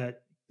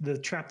 that the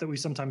trap that we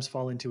sometimes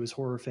fall into as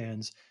horror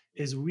fans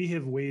is we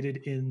have waded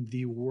in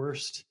the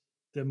worst,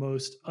 the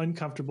most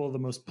uncomfortable, the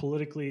most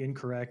politically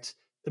incorrect,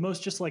 the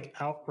most just like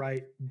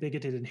outright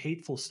bigoted and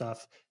hateful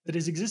stuff that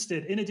has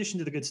existed in addition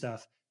to the good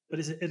stuff, but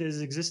it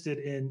has existed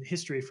in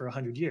history for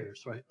 100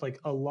 years, right? Like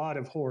a lot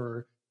of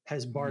horror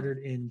has bartered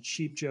in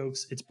cheap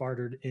jokes, it's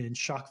bartered in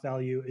shock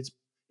value,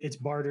 it's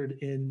bartered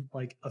in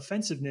like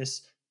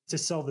offensiveness to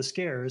sell the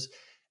scares.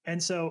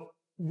 And so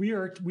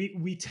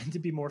we tend to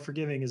be more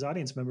forgiving as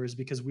audience members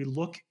because we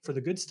look for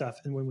the good stuff,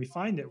 and when we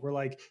find it, we're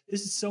like,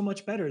 this is so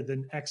much better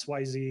than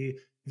XYZ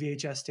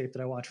VHS tape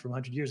that I watched from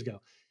 100 years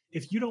ago.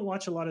 If you don't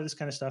watch a lot of this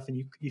kind of stuff,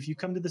 and if you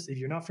come to this, if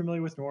you're not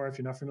familiar with noir, if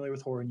you're not familiar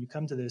with horror, and you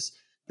come to this,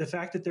 the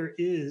fact that there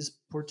is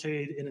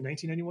portrayed in a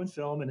 1991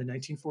 film and a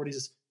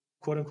 1940s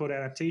quote unquote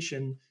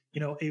adaptation,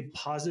 a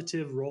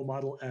positive role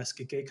model-esque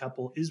gay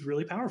couple is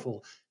really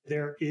powerful.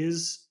 There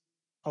is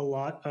a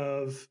lot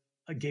of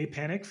a gay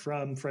panic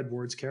from Fred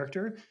Ward's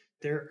character.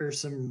 There are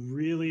some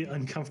really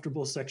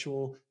uncomfortable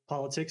sexual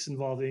politics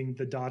involving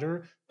the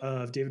daughter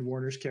of David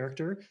Warner's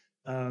character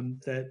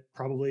that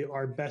probably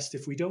are best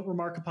if we don't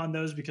remark upon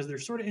those, because they're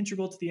sort of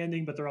integral to the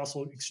ending, but they're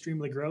also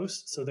extremely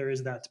gross. So there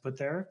is that to put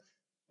there.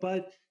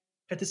 But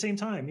at the same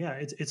time, yeah,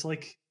 it's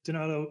like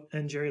Donato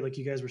and Jerry, like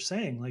you guys were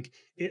saying, like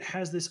it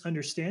has this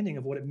understanding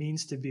of what it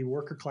means to be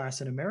worker class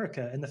in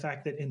America, and the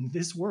fact that in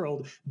this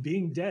world,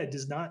 being dead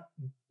does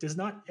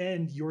not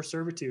end your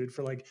servitude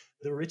for like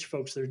the rich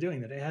folks that are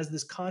doing that. It has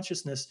this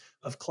consciousness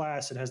of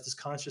class, it has this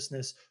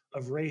consciousness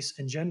of race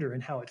and gender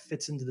and how it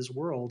fits into this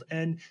world.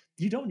 And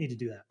you don't need to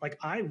do that. Like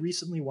I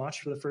recently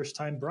watched for the first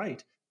time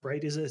Bright.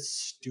 Bright is a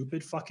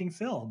stupid fucking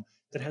film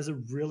that has a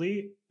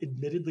really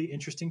admittedly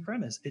interesting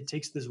premise. It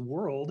takes this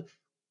world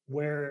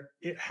where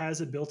it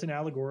has a built-in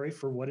allegory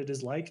for what it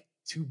is like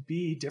to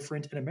be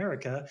different in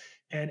America,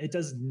 and it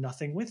does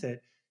nothing with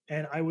it.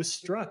 And I was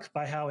struck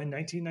by how in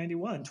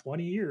 1991,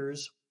 20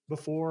 years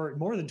before,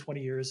 more than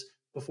 20 years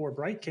before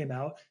Bright came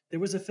out, there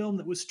was a film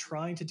that was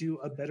trying to do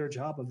a better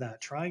job of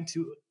that, trying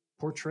to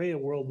portray a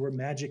world where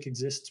magic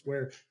exists,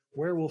 where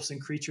werewolves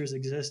and creatures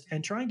exist,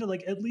 and trying to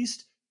like at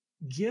least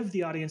give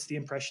the audience the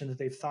impression that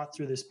they've thought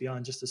through this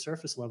beyond just a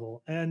surface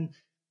level. And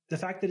the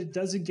fact that it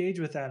does engage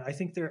with that, I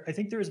think there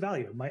is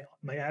value.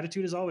 My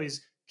attitude is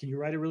always, can you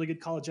write a really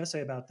good college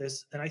essay about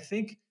this? And I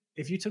think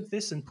if you took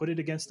this and put it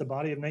against the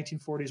body of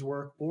 1940s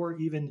work or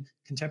even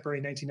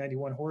contemporary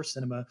 1991 horror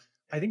cinema,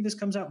 I think this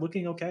comes out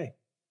looking okay.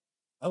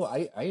 Oh,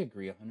 I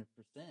agree 100%.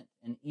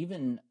 And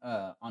even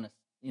on a,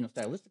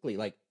 stylistically,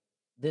 like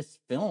this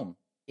film,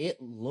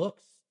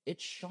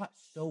 it's shot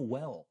so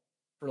well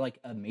for like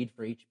a made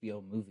for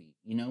HBO movie,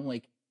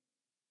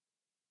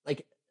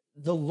 like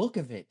the look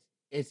of it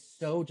is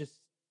so just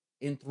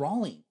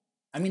enthralling.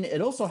 I mean,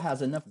 it also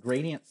has enough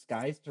gradient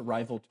skies to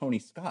rival Tony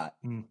Scott.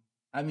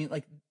 I mean,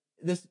 like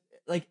this,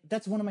 like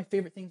that's one of my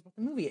favorite things about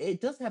the movie. It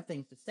does have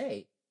things to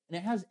say, and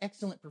it has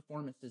excellent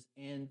performances,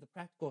 and the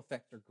practical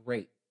effects are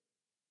great.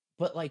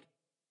 But like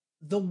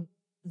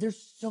there's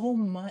so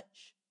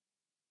much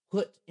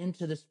put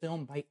into this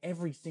film by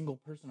every single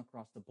person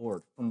across the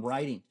board, from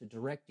writing to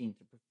directing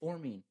to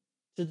performing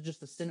to just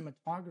the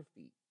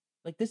cinematography.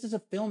 Like this is a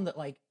film that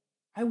like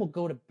I will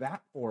go to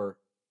bat for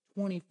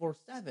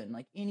 24/7,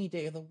 like any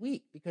day of the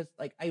week, because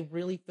like I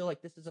really feel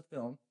like this is a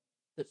film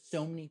that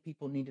so many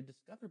people need to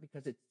discover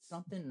because it's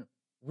something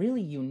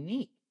really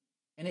unique,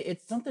 and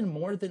it's something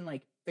more than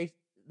like face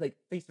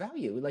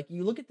value. Like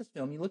you look at this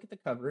film, you look at the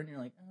cover, and you're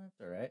like, oh,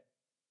 that's all right.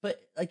 But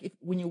like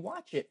when you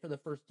watch it for the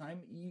first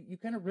time, you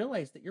kind of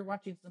realize that you're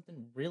watching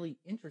something really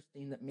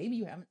interesting that maybe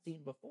you haven't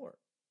seen before.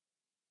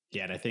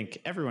 Yeah, and I think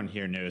everyone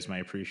here knows my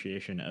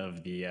appreciation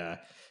of the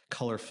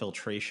color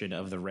filtration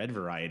of the red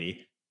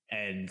variety.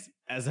 And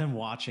as I'm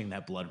watching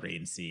that blood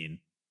rain scene,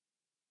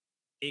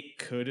 it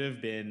could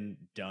have been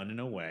done in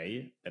a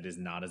way that is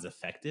not as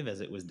effective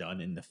as it was done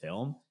in the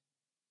film.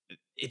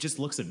 It just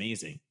looks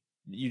amazing.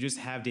 You just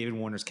have David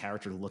Warner's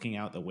character looking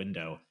out the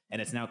window,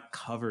 and it's now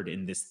covered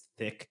in this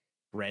thick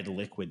red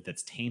liquid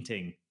that's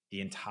tainting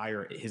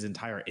his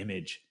entire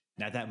image.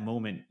 And at that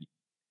moment,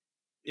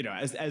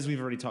 as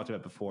we've already talked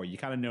about before, you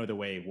kind of know the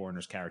way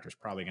Warner's character is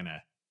probably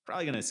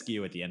gonna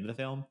skew at the end of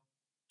the film,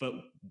 but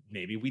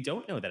maybe we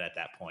don't know that at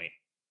that point.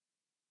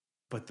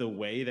 But the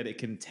way that it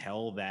can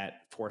tell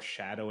that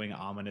foreshadowing,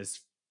 ominous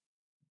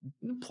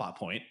plot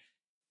point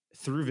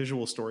through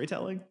visual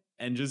storytelling,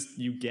 and just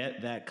you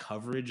get that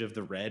coverage of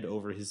the red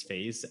over his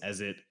face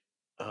as it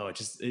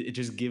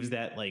just gives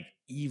that like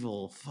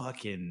evil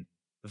fucking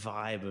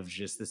vibe of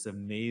just this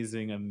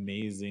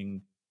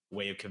amazing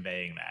way of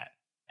conveying that.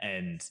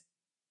 And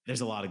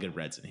there's a lot of good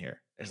reds in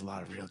here. There's a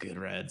lot of real good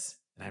reds,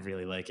 and I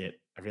really like it.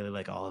 I really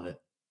like all of it.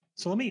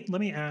 So let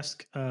me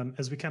ask,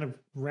 as we kind of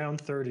round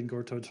third and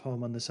go towards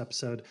home on this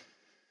episode,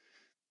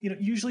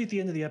 usually at the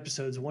end of the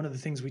episodes, one of the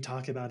things we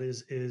talk about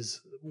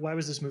is why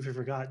was this movie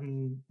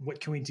forgotten? What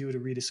can we do to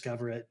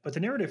rediscover it? But the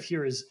narrative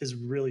here is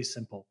really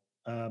simple.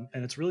 And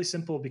it's really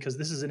simple because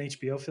this is an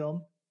HBO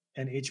film,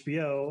 and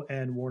HBO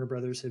and Warner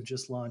Brothers have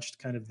just launched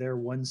kind of their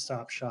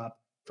one-stop shop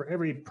for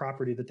every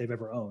property that they've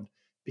ever owned.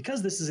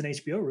 Because this is an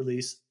HBO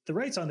release, the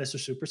rights on this are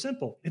super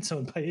simple. It's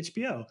owned by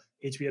HBO.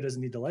 HBO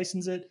doesn't need to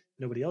license it.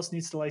 Nobody else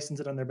needs to license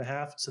it on their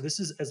behalf. So this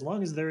is, as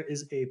long as there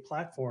is a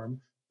platform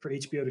for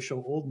HBO to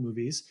show old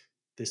movies,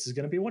 this is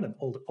going to be one of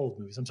old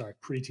movies. I'm sorry,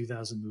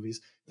 pre-2000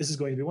 movies. This is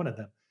going to be one of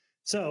them.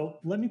 So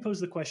let me pose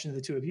the question to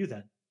the two of you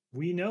then.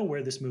 We know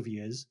where this movie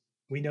is.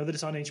 We know that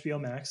it's on HBO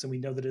Max, and we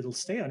know that it'll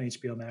stay on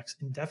HBO Max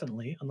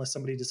indefinitely unless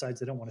somebody decides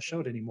they don't want to show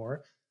it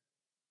anymore.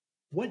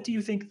 What do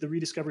you think the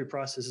rediscovery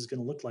process is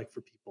going to look like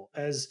for people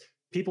as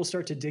people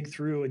start to dig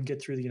through and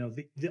get through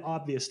the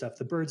obvious stuff,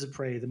 the Birds of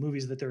Prey, the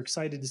movies that they're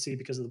excited to see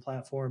because of the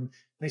platform, and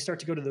they start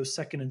to go to those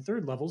second and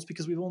third levels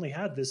because we've only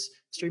had this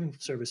streaming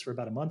service for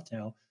about a month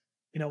now.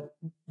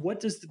 What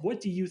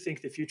do you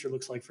think the future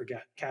looks like for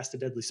Cast a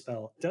Deadly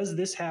Spell? Does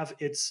this have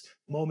its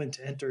moment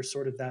to enter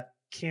sort of that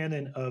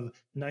canon of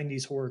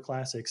 90s horror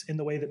classics in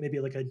the way that maybe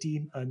like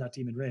not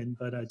Demon Rin,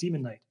 but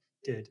Demon Knight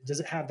did? Does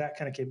it have that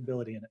kind of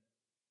capability in it?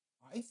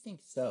 I think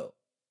so.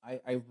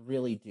 I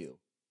really do,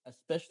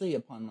 especially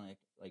upon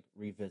like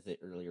revisit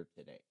earlier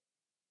today.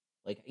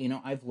 Like,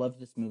 I've loved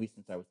this movie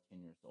since I was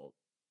 10 years old,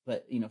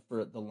 but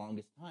for the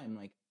longest time,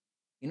 like,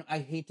 I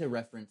hate to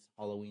reference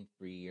Halloween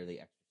 3 or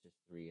The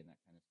Exorcist 3 and that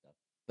kind of stuff,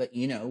 but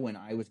when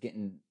I was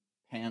getting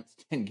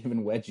pantsed and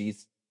given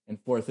wedgies in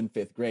 4th and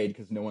 5th grade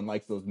because no one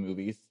likes those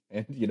movies,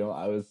 and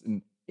I was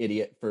an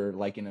idiot for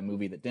liking a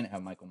movie that didn't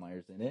have Michael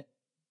Myers in it,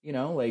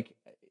 like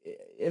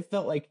it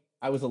felt like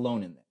I was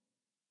alone in there.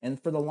 And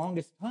for the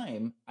longest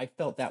time, I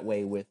felt that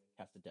way with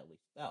Cast a Deadly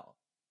Spell.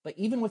 But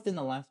even within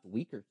the last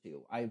week or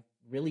two, I've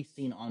really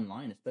seen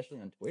online, especially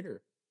on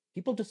Twitter,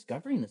 people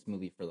discovering this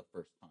movie for the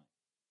first time.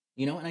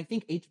 you know. And I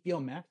think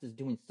HBO Max is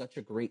doing such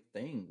a great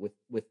thing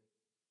with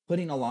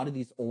putting a lot of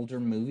these older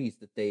movies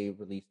that they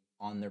released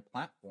on their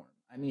platform.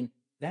 I mean,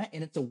 that,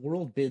 and it's a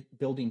world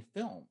building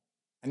film.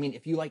 I mean,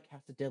 if you like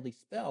Cast a Deadly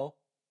Spell,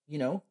 you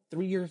know,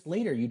 3 years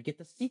later you'd get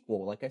the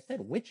sequel, like I said,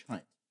 Witch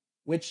Hunt,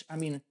 which, I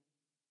mean,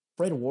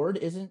 Fred Ward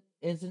isn't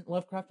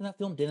Lovecraft in that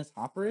film. Dennis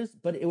Hopper is,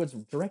 but it was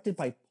directed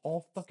by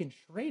Paul fucking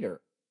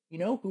Schrader, you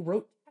know, who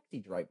wrote Taxi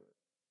Driver.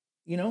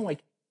 You know,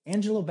 like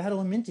Angelo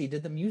Badalamenti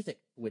did the music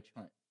for Witch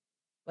Hunt.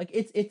 Like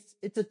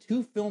it's a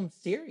 2-film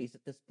series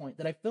at this point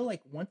that I feel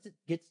like once it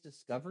gets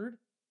discovered,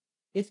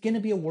 it's going to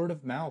be a word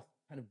of mouth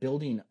kind of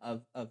building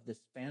of this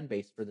fan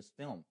base for this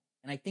film.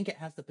 And I think it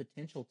has the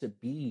potential to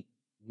be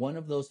one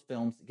of those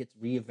films that gets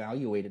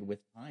reevaluated with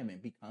time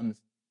and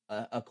becomes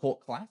a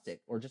cult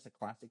classic, or just a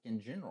classic in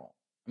general.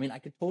 I mean, I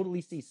could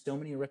totally see so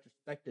many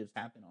retrospectives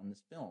happen on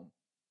this film.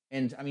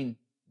 And I mean,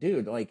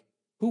 dude, like,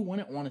 who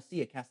wouldn't want to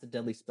see a Cast a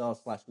Deadly Spell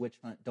 / Witch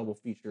Hunt double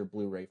feature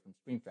Blu-ray from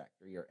Scream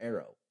Factory or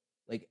Arrow?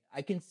 Like,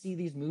 I can see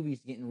these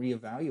movies getting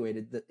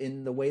reevaluated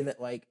in the way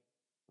that, like,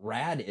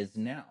 Rad is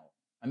now.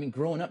 I mean,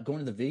 growing up,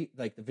 going to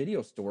the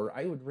video store,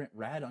 I would rent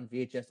Rad on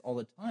VHS all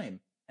the time.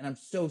 And I'm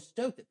so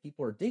stoked that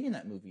people are digging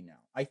that movie now.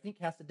 I think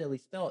Cast a Deadly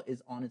Spell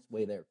is on its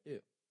way there too.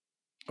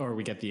 Or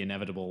we get the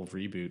inevitable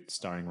reboot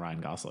starring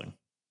Ryan Gosling.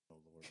 Oh,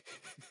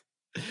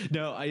 Lord.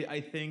 No, I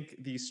think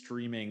the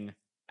streaming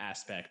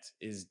aspect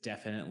is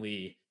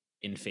definitely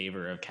in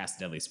favor of Cast a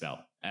Deadly Spell.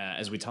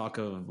 As we talk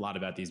a lot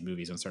about these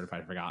movies on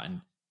Certified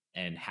Forgotten,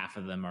 and half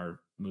of them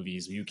are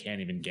movies you can't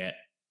even get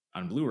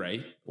on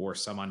Blu-ray or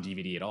some on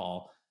DVD at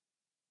all,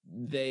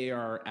 they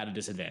are at a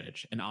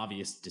disadvantage, an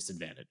obvious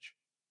disadvantage.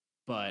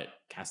 But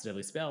Cast a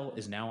Deadly Spell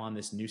is now on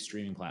this new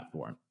streaming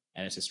platform.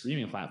 And it's a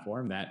streaming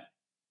platform that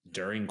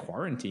during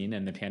quarantine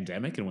and the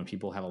pandemic, and when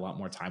people have a lot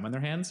more time on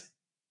their hands,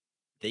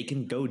 they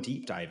can go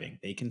deep diving.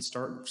 They can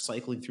start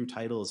cycling through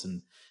titles.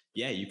 And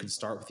yeah, you can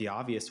start with the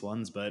obvious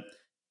ones, but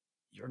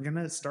you're going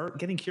to start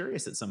getting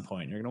curious at some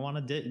point. You're going to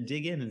want to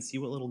dig in and see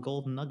what little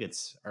golden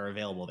nuggets are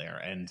available there.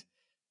 And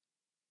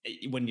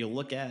when you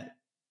look at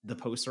the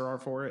poster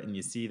art for it and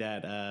you see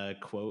that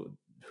quote,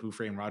 Who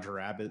Framed Roger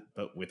Rabbit,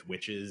 but with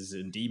witches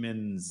and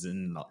demons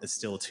and it's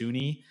still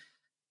toony,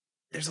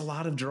 there's a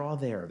lot of draw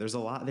there. There's a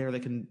lot there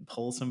that can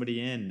pull somebody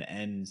in.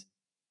 And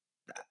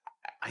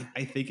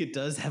I think it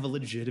does have a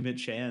legitimate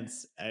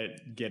chance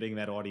at getting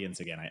that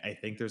audience again. I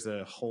think there's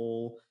a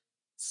whole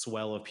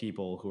swell of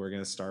people who are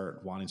going to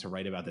start wanting to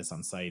write about this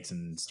on sites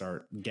and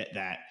start get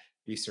that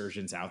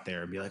resurgence out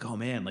there and be like, oh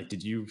man, like,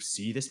 did you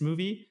see this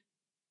movie?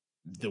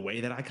 The way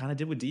that I kind of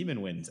did with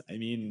Demon Wind. I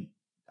mean,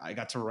 I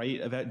got to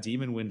write about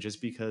Demon Wind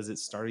just because it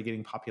started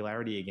getting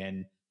popularity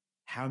again.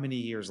 How many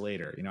years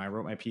later? You know, I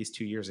wrote my piece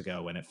 2 years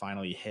ago when it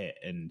finally hit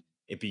and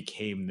it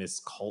became this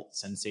cult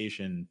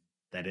sensation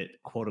that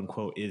it quote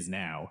unquote is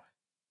now.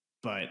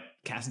 But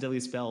Cast a Deadly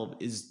Spell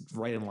is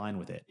right in line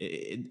with it.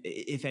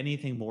 If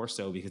anything more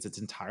so, because it's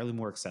entirely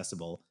more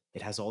accessible.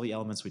 It has all the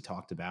elements we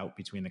talked about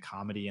between the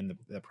comedy and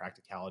the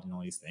practicality and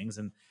all these things.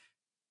 And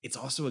it's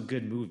also a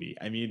good movie.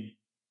 I mean,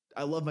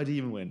 I love my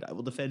Demon Wind. I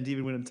will defend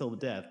Demon Wind until the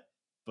death.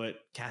 But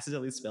Cast a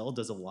Deadly Spell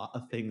does a lot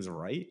of things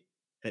right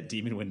that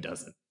Demon Wind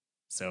doesn't.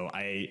 So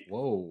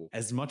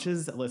as much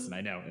as, listen,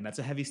 I know, and that's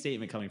a heavy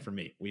statement coming from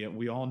me.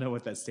 We all know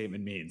what that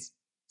statement means.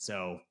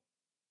 So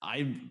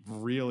I'm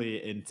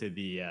really into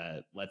the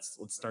let's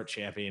start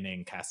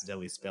championing Cast a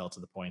Deadly Spell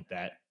to the point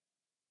that,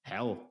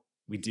 hell,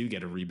 we do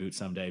get a reboot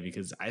someday,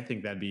 because I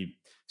think that'd be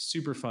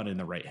super fun in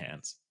the right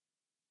hands.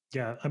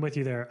 Yeah, I'm with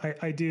you there.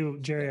 I do,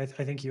 Jerry. I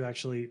think you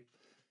actually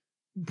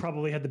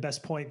probably had the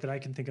best point that I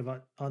can think of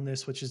on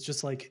this, which is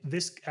just like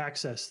this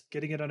access,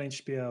 getting it on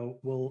HBO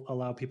will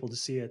allow people to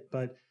see it.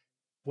 But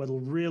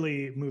what'll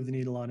really move the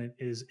needle on it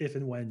is if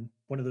and when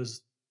one of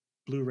those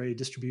Blu-ray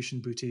distribution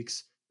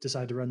boutiques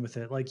decide to run with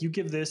it. Like, you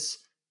give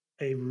this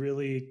a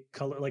really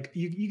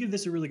you give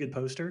this a really good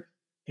poster,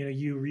 you know,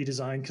 you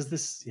redesign, because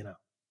this, you know,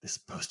 this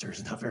poster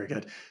is not very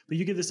good, but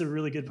you give this a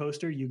really good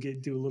poster, you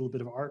do a little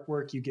bit of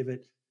artwork, you give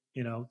it,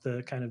 you know,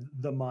 the kind of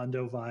the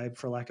Mondo vibe,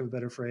 for lack of a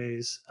better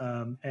phrase,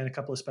 and a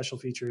couple of special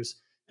features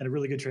and a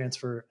really good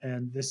transfer.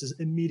 And this is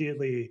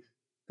immediately,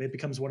 it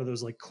becomes one of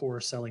those like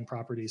core selling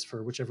properties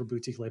for whichever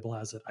boutique label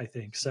has it, I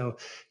think. So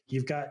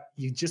you get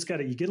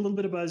a little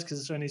bit of buzz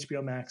because it's on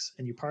HBO Max,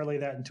 and you parlay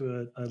that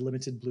into a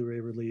limited Blu-ray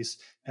release.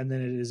 And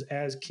then it is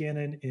as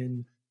canon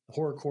in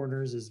horror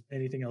corners as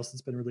anything else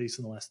that's been released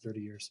in the last 30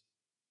 years.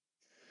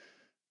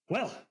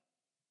 Well,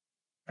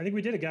 I think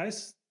we did it,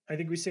 guys. I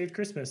think we saved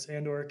Christmas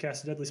and or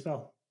Cast a Deadly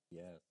Spell.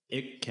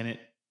 Yeah. Can it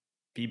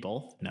be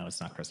both? No,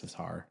 it's not Christmas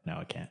horror. No,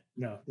 it can't.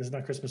 No, this is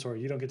not Christmas horror.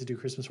 You don't get to do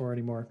Christmas horror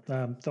anymore.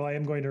 Though I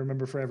am going to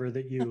remember forever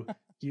that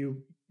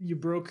you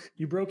broke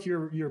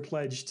your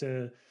pledge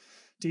to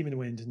Demon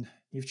Wind, and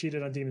you've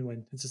cheated on Demon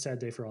Wind. It's a sad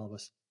day for all of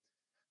us.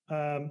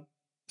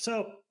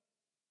 So,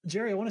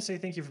 Jerry, I want to say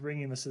thank you for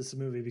bringing us this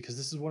movie, because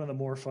this is one of the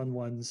more fun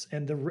ones,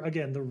 and the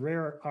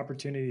rare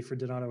opportunity for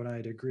Donato and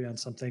I to agree on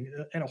something,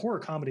 and a horror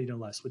comedy no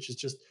less, which is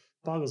just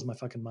boggles my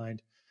fucking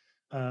mind.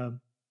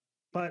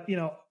 But you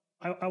know,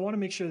 I want to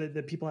make sure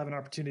that people have an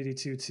opportunity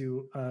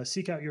to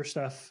seek out your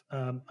stuff.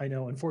 I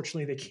know,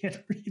 unfortunately, they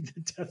can't read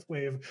the Death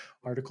Wave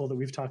article that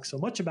we've talked so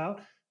much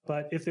about.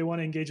 But if they want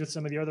to engage with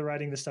some of the other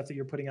writing, the stuff that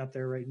you're putting out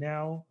there right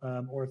now,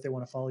 or if they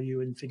want to follow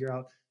you and figure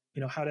out,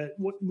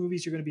 what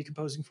movies you're going to be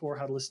composing for,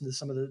 how to listen to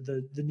some of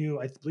the new,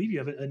 I believe you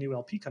have a new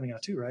LP coming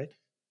out too, right?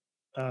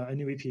 A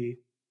new EP.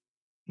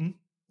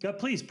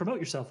 Please promote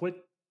yourself.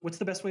 What's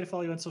the best way to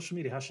follow you on social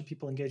media? How should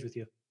people engage with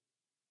you?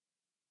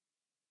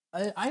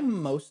 I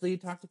mostly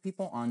talk to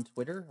people on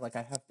Twitter. Like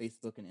I have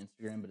Facebook and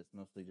Instagram, but it's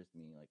mostly just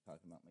me like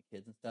talking about my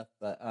kids and stuff.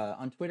 But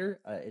on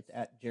Twitter, it's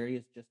at Jerry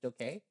is just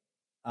okay.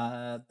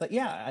 But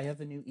yeah, I have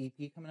a new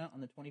EP coming out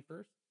on the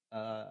 21st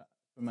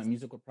from my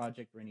musical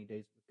project Rainy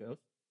Days with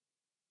Ghosts.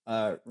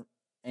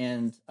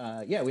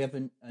 Yeah, we have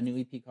a new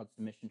EP called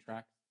Submission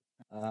Tracks.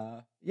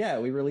 Yeah,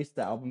 we released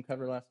the album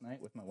cover last night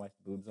with my wife's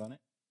boobs on it.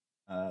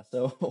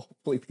 So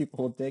hopefully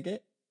people will dig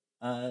it.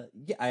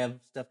 Yeah, I have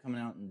stuff coming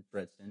out in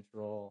Dread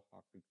Central,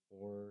 Hawk Creek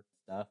 4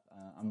 stuff.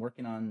 I'm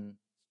working on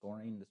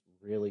scoring this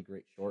really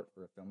great short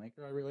for a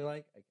filmmaker I really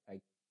like.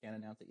 I can't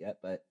announce it yet,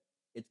 but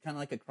it's kind of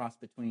like a cross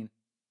between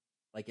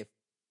like if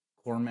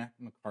Cormac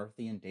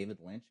McCarthy and David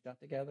Lynch got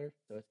together.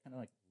 So it's kind of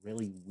like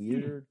really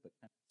weird, but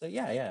so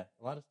yeah, a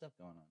lot of stuff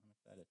going on. I'm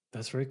excited.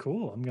 That's very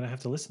cool. I'm gonna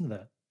have to listen to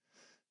that.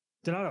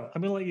 Donato,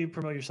 I'm gonna let you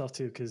promote yourself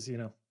too, because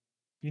you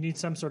need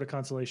some sort of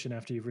consolation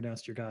after you've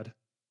renounced your god.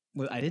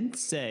 Well, I didn't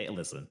say.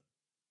 Listen,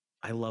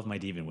 I love my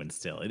Demon Wind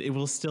still. It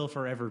will still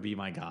forever be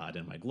my god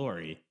and my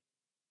glory.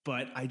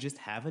 But I just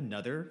have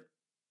another.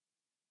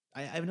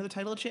 I have another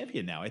title of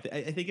champion now. I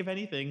think if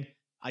anything,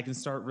 I can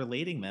start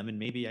relating them, and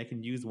maybe I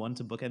can use one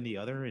to bookend the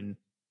other and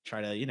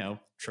try to,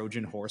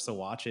 Trojan horse a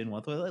watch in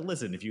one.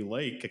 Listen, if you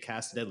like a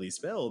cast deadly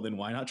spell, then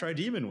why not try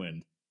Demon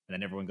Wind? And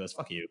then everyone goes,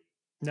 "Fuck you."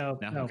 No.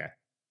 Okay.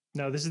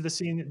 No, this is the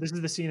scene. This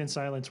is the scene in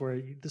Silence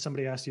where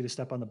somebody asked you to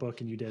step on the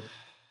book and you did.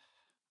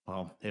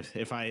 Well,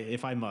 if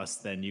I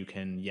must, then you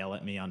can yell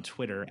at me on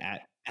Twitter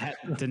at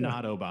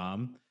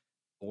Donatobomb,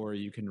 or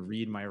you can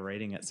read my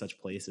writing at such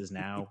places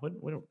now. But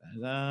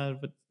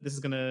this is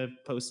gonna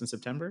post in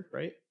September,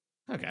 right?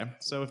 Okay,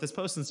 so if this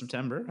posts in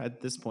September,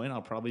 at this point,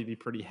 I'll probably be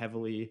pretty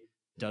heavily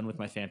done with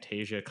my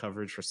Fantasia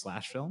coverage for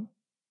Slash Film.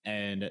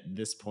 And at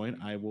this point,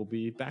 I will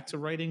be back to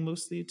writing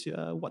mostly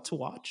to what to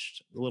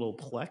watch, a little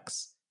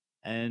Plex,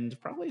 and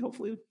probably,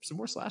 hopefully, some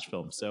more Slash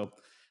Film. So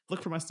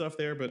look for my stuff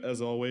there. But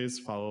as always,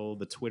 follow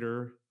the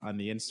Twitter, on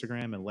the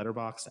Instagram, and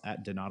Letterboxd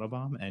at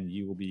Donatobomb, and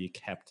you will be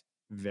kept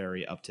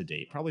very up to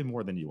date, probably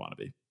more than you want to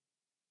be.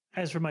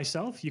 As for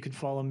myself, you can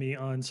follow me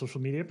on social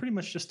media, pretty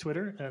much just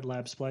Twitter at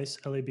LabSplice,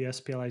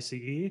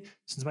 LABSPLICE.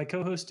 Since my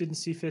co-host didn't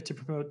see fit to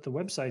promote the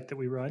website that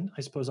we run,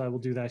 I suppose I will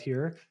do that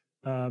here.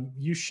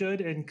 You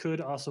should and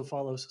could also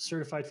follow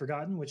Certified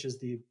Forgotten, which is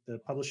the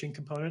publishing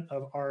component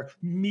of our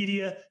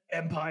media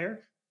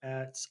empire,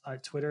 at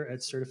Twitter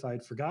at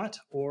Certified Forgot,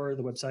 or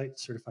the website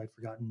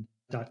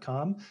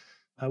certifiedforgotten.com.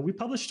 We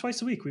publish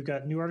twice a week. We've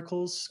got new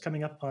articles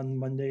coming up on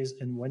Mondays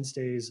and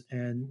Wednesdays,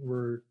 and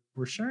we're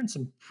sharing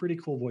some pretty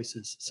cool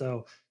voices.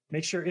 So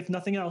make sure, if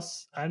nothing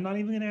else, I'm not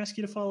even going to ask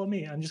you to follow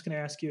me. I'm just going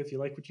to ask you, if you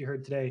like what you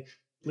heard today,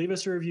 leave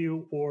us a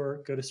review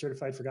or go to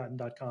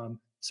certifiedforgotten.com.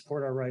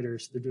 Support our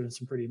writers. They're doing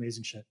some pretty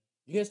amazing shit.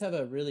 You guys have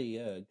a really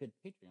good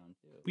Patreon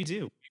too. We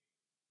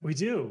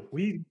do.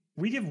 We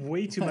give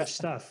way too much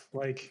stuff.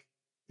 Like,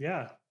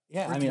 yeah.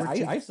 Yeah,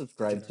 I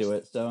subscribe to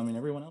it, so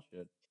everyone else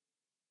should.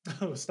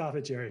 Oh, stop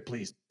it, Jerry.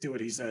 Please do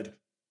what he said.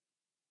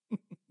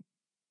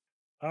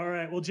 All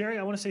right. Well, Jerry,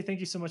 I want to say thank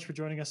you so much for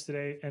joining us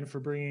today and for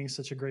bringing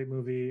such a great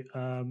movie.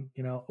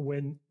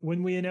 When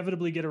we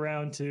inevitably get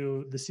around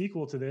to the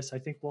sequel to this, I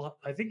think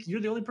you're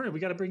the only person. We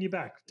got to bring you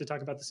back to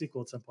talk about the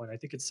sequel at some point. I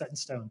think it's set in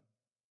stone.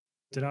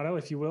 Donato,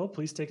 if you will,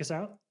 please take us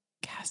out.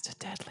 Cast a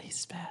deadly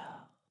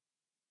spell.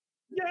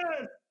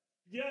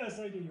 Yes,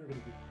 I knew you were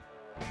going to do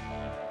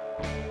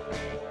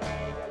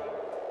that.